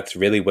 that's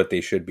really what they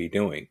should be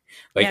doing.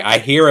 Like, I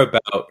hear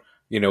about,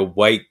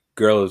 white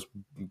girls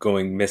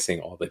going missing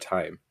all the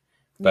time,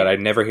 but I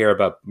never hear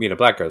about,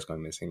 black girls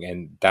going missing.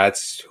 And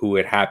that's who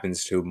it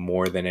happens to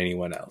more than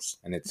anyone else.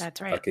 And it's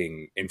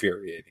fucking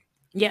infuriating.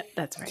 Yeah,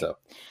 that's right. So,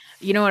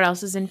 you know what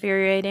else is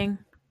infuriating?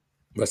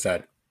 What's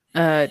that?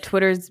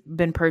 Twitter's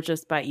been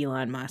purchased by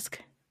Elon Musk.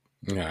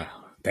 Yeah.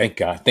 Thank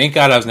God. Thank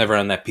God I was never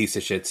on that piece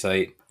of shit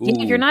site.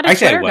 Yeah, you're not a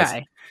Twitter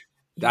guy.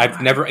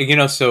 I've never,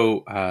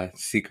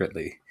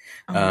 secretly,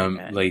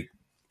 like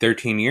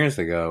 13 years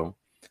ago,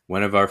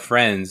 one of our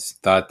friends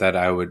thought that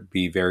I would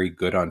be very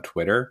good on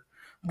Twitter.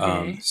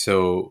 Okay.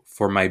 So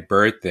for my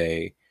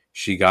birthday,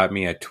 she got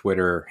me a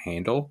Twitter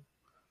handle.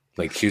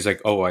 Like, she was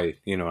like, oh, I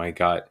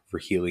got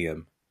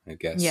Raheel, I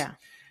guess. Yeah.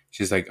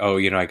 She's like, oh,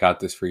 I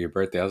got this for your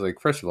birthday. I was like,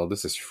 first of all,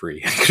 this is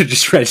free. I could have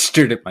just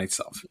registered it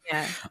myself.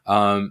 Yeah.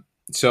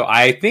 So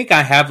I think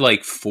I have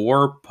like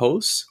 4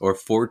 posts or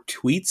 4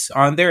 tweets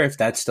on there, if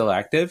that's still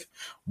active.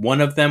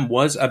 One of them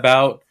was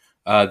about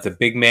the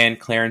big man,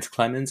 Clarence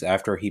Clemens,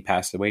 after he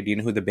passed away. Do you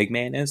know who the big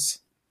man is?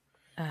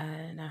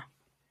 No.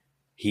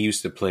 He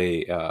used to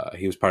play,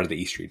 he was part of the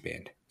E Street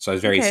Band. So I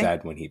was very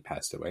sad when he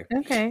passed away.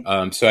 Okay.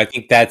 So I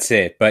think that's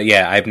it. But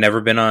yeah, I've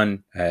never been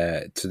on,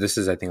 so this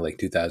is I think like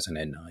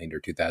 2009 or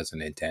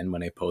 2010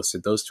 when I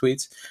posted those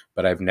tweets.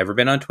 But I've never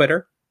been on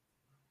Twitter.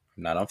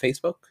 I'm not on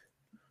Facebook.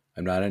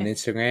 I'm not on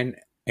Instagram,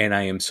 and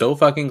I am so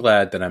fucking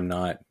glad that I'm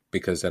not,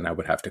 because then I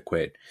would have to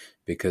quit.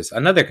 Because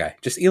another guy,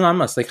 just Elon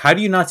Musk, like, how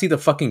do you not see the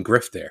fucking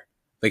grift there?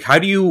 Like, how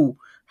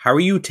are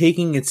you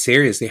taking it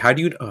seriously? How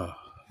do you, oh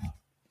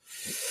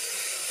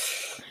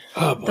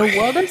boy. The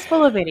world is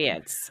full of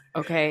idiots,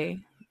 okay?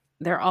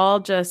 There's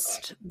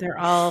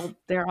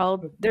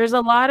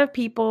a lot of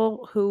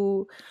people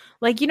who,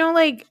 I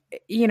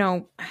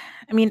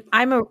mean,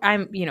 I'm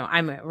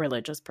a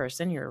religious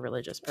person. You're a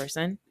religious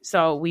person.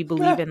 So we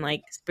believe in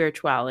like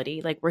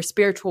spirituality. Like, we're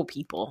spiritual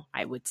people,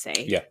 I would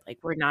say. Yeah. Like,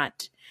 we're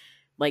not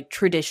like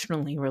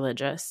traditionally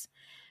religious,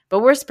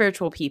 but we're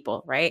spiritual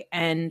people, right?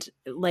 And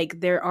like,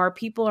 there are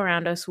people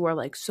around us who are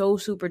like so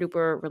super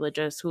duper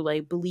religious, who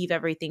like believe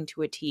everything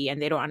to a T,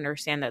 and they don't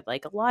understand that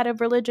like a lot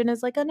of religion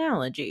is like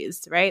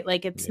analogies, right?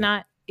 Like, it's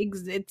not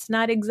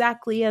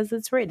exactly as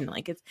it's written.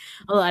 Like, it's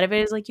a lot of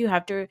it is like you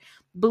have to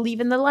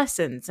believe in the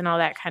lessons and all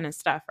that kind of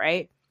stuff,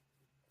 right?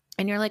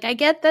 And you're like, I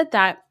get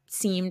that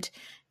seemed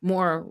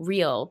more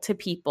real to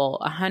people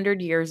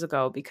 100 years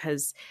ago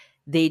because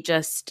they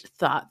just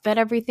thought that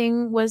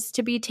everything was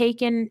to be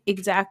taken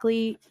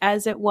exactly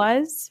as it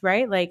was,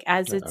 right? Like,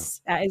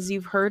 as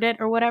you've heard it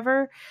or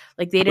whatever.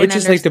 Like, they didn't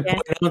understand. Which is like to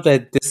point out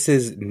that this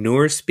is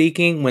Noor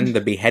speaking when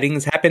the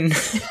beheadings happen.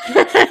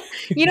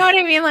 You know what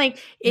I mean? Like,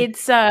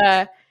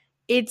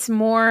 it's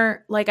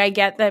more like, I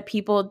get that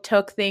people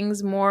took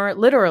things more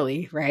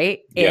literally, right?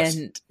 Yes.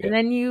 And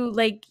then you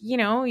like,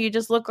 you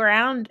just look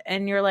around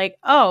and you're like,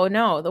 oh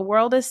no, the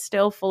world is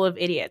still full of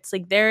idiots.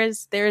 Like,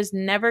 there's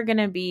never going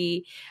to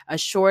be a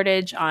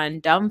shortage on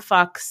dumb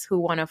fucks who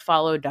want to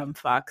follow dumb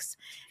fucks,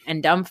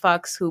 and dumb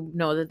fucks who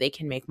know that they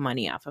can make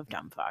money off of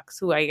dumb fucks,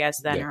 who I guess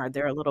then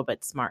they're a little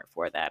bit smart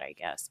for that, I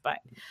guess. But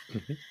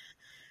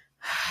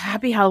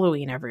happy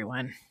Halloween,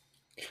 everyone.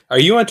 Are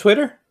you on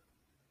Twitter?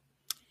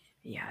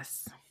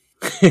 Yes.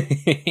 Are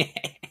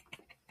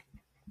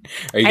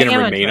you going to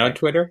remain on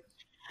Twitter?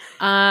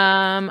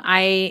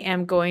 I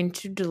am going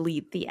to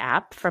delete the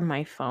app from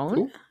my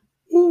phone.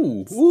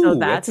 Ooh, so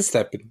that's a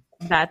step.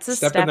 That's a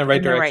step in the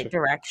right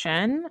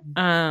direction.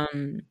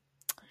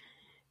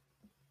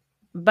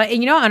 But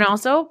and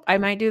also I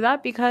might do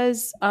that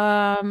because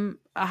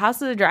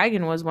House of the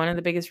Dragon was one of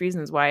the biggest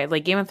reasons why,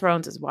 like, Game of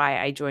Thrones is why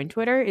I joined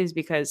Twitter, is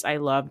because I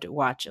loved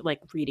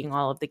reading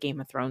all of the Game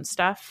of Thrones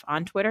stuff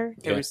on Twitter.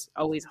 There was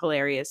always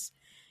hilarious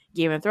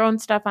Game of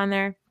Thrones stuff on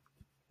there.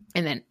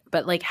 And then,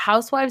 but like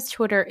Housewives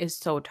Twitter is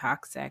so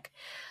toxic.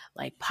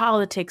 Like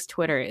politics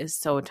Twitter is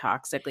so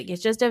toxic. Like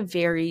it's just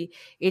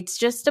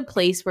a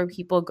place where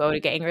people go to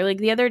get angry. Like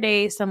the other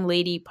day, some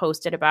lady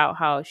posted about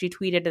how she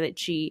tweeted that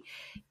she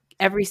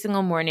every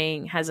single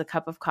morning has a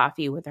cup of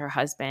coffee with her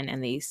husband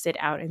and they sit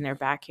out in their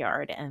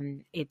backyard,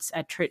 and it's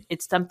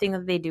something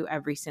that they do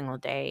every single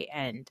day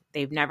and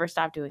they've never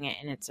stopped doing it,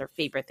 and it's their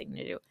favorite thing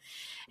to do.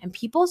 And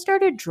people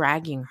started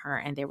dragging her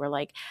and they were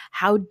like,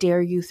 how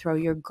dare you throw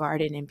your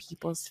garden in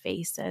people's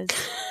faces?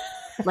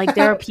 Like,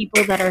 there are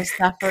people that are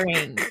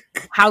suffering.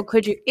 How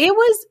could you? It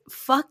was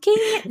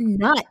fucking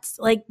nuts.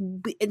 Like,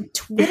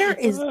 Twitter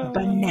is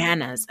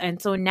bananas.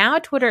 And so now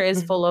Twitter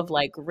is full of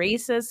like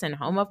racists and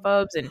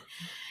homophobes and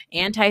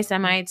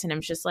anti-Semites. And I'm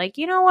just like,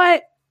 you know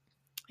what?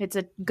 It's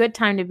a good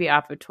time to be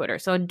off of Twitter.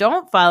 So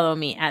don't follow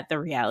me at The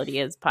Reality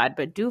Is Pod,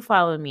 but do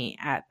follow me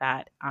at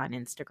that on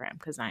Instagram,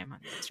 because I am on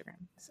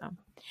Instagram. So,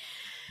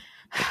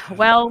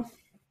 well,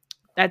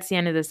 that's the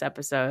end of this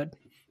episode.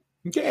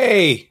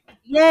 Yay!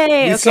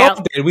 We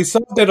solved it. We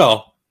solved it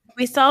all.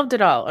 We solved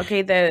it all.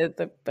 Okay,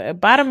 the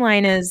bottom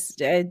line is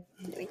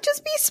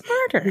just be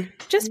smarter.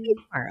 Just be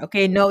smart.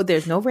 Okay, no,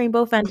 there's no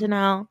rainbow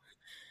fentanyl.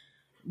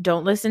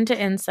 Don't listen to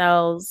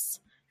incels.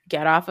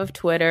 Get off of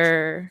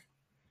Twitter.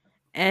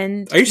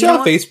 And are you still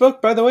on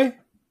Facebook, by the way?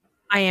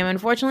 I am,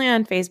 unfortunately,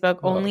 on Facebook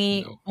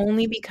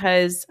only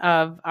because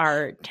of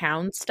our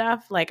town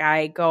stuff. Like,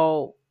 I'm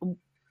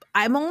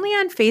only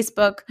on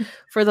Facebook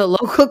for the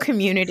local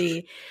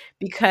community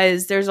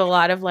because there's a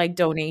lot of like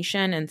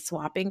donation and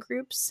swapping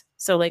groups.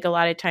 So like a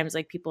lot of times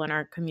like people in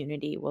our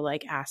community will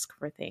like ask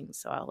for things.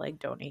 So I'll like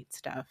donate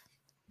stuff.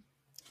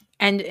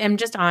 And I'm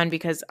just on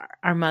because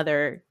our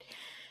mother,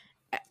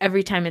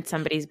 every time it's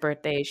somebody's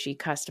birthday, she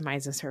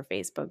customizes her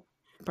Facebook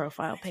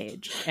profile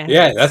page. And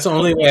that's the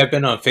only way I've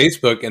been on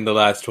Facebook in the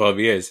last 12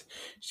 years.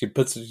 She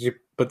puts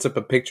up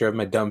a picture of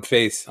my dumb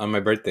face on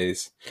my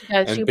birthdays.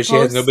 But she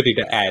has nobody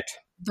to add.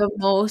 The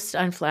most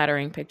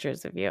unflattering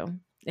pictures of you.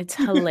 It's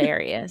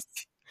hilarious.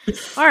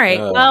 All right.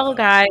 Well,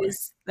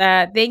 guys,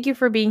 thank you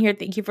for being here.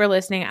 Thank you for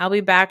listening. I'll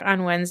be back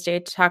on Wednesday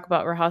to talk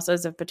about Real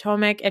Housewives of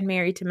Potomac and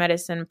Married to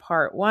Medicine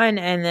Part 1.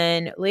 And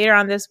then later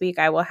on this week,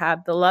 I will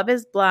have the Love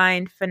is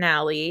Blind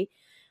finale,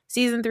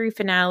 season 3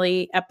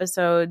 finale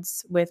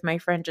episodes with my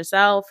friend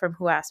Giselle from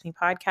Who Asked Me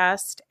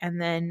podcast. And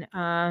then,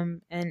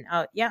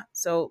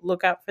 so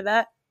look out for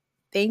that.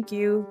 Thank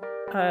you,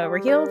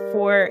 Raheel,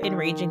 for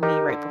enraging me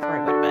right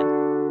before I go to bed.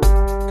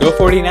 Go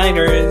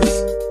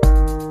 49ers!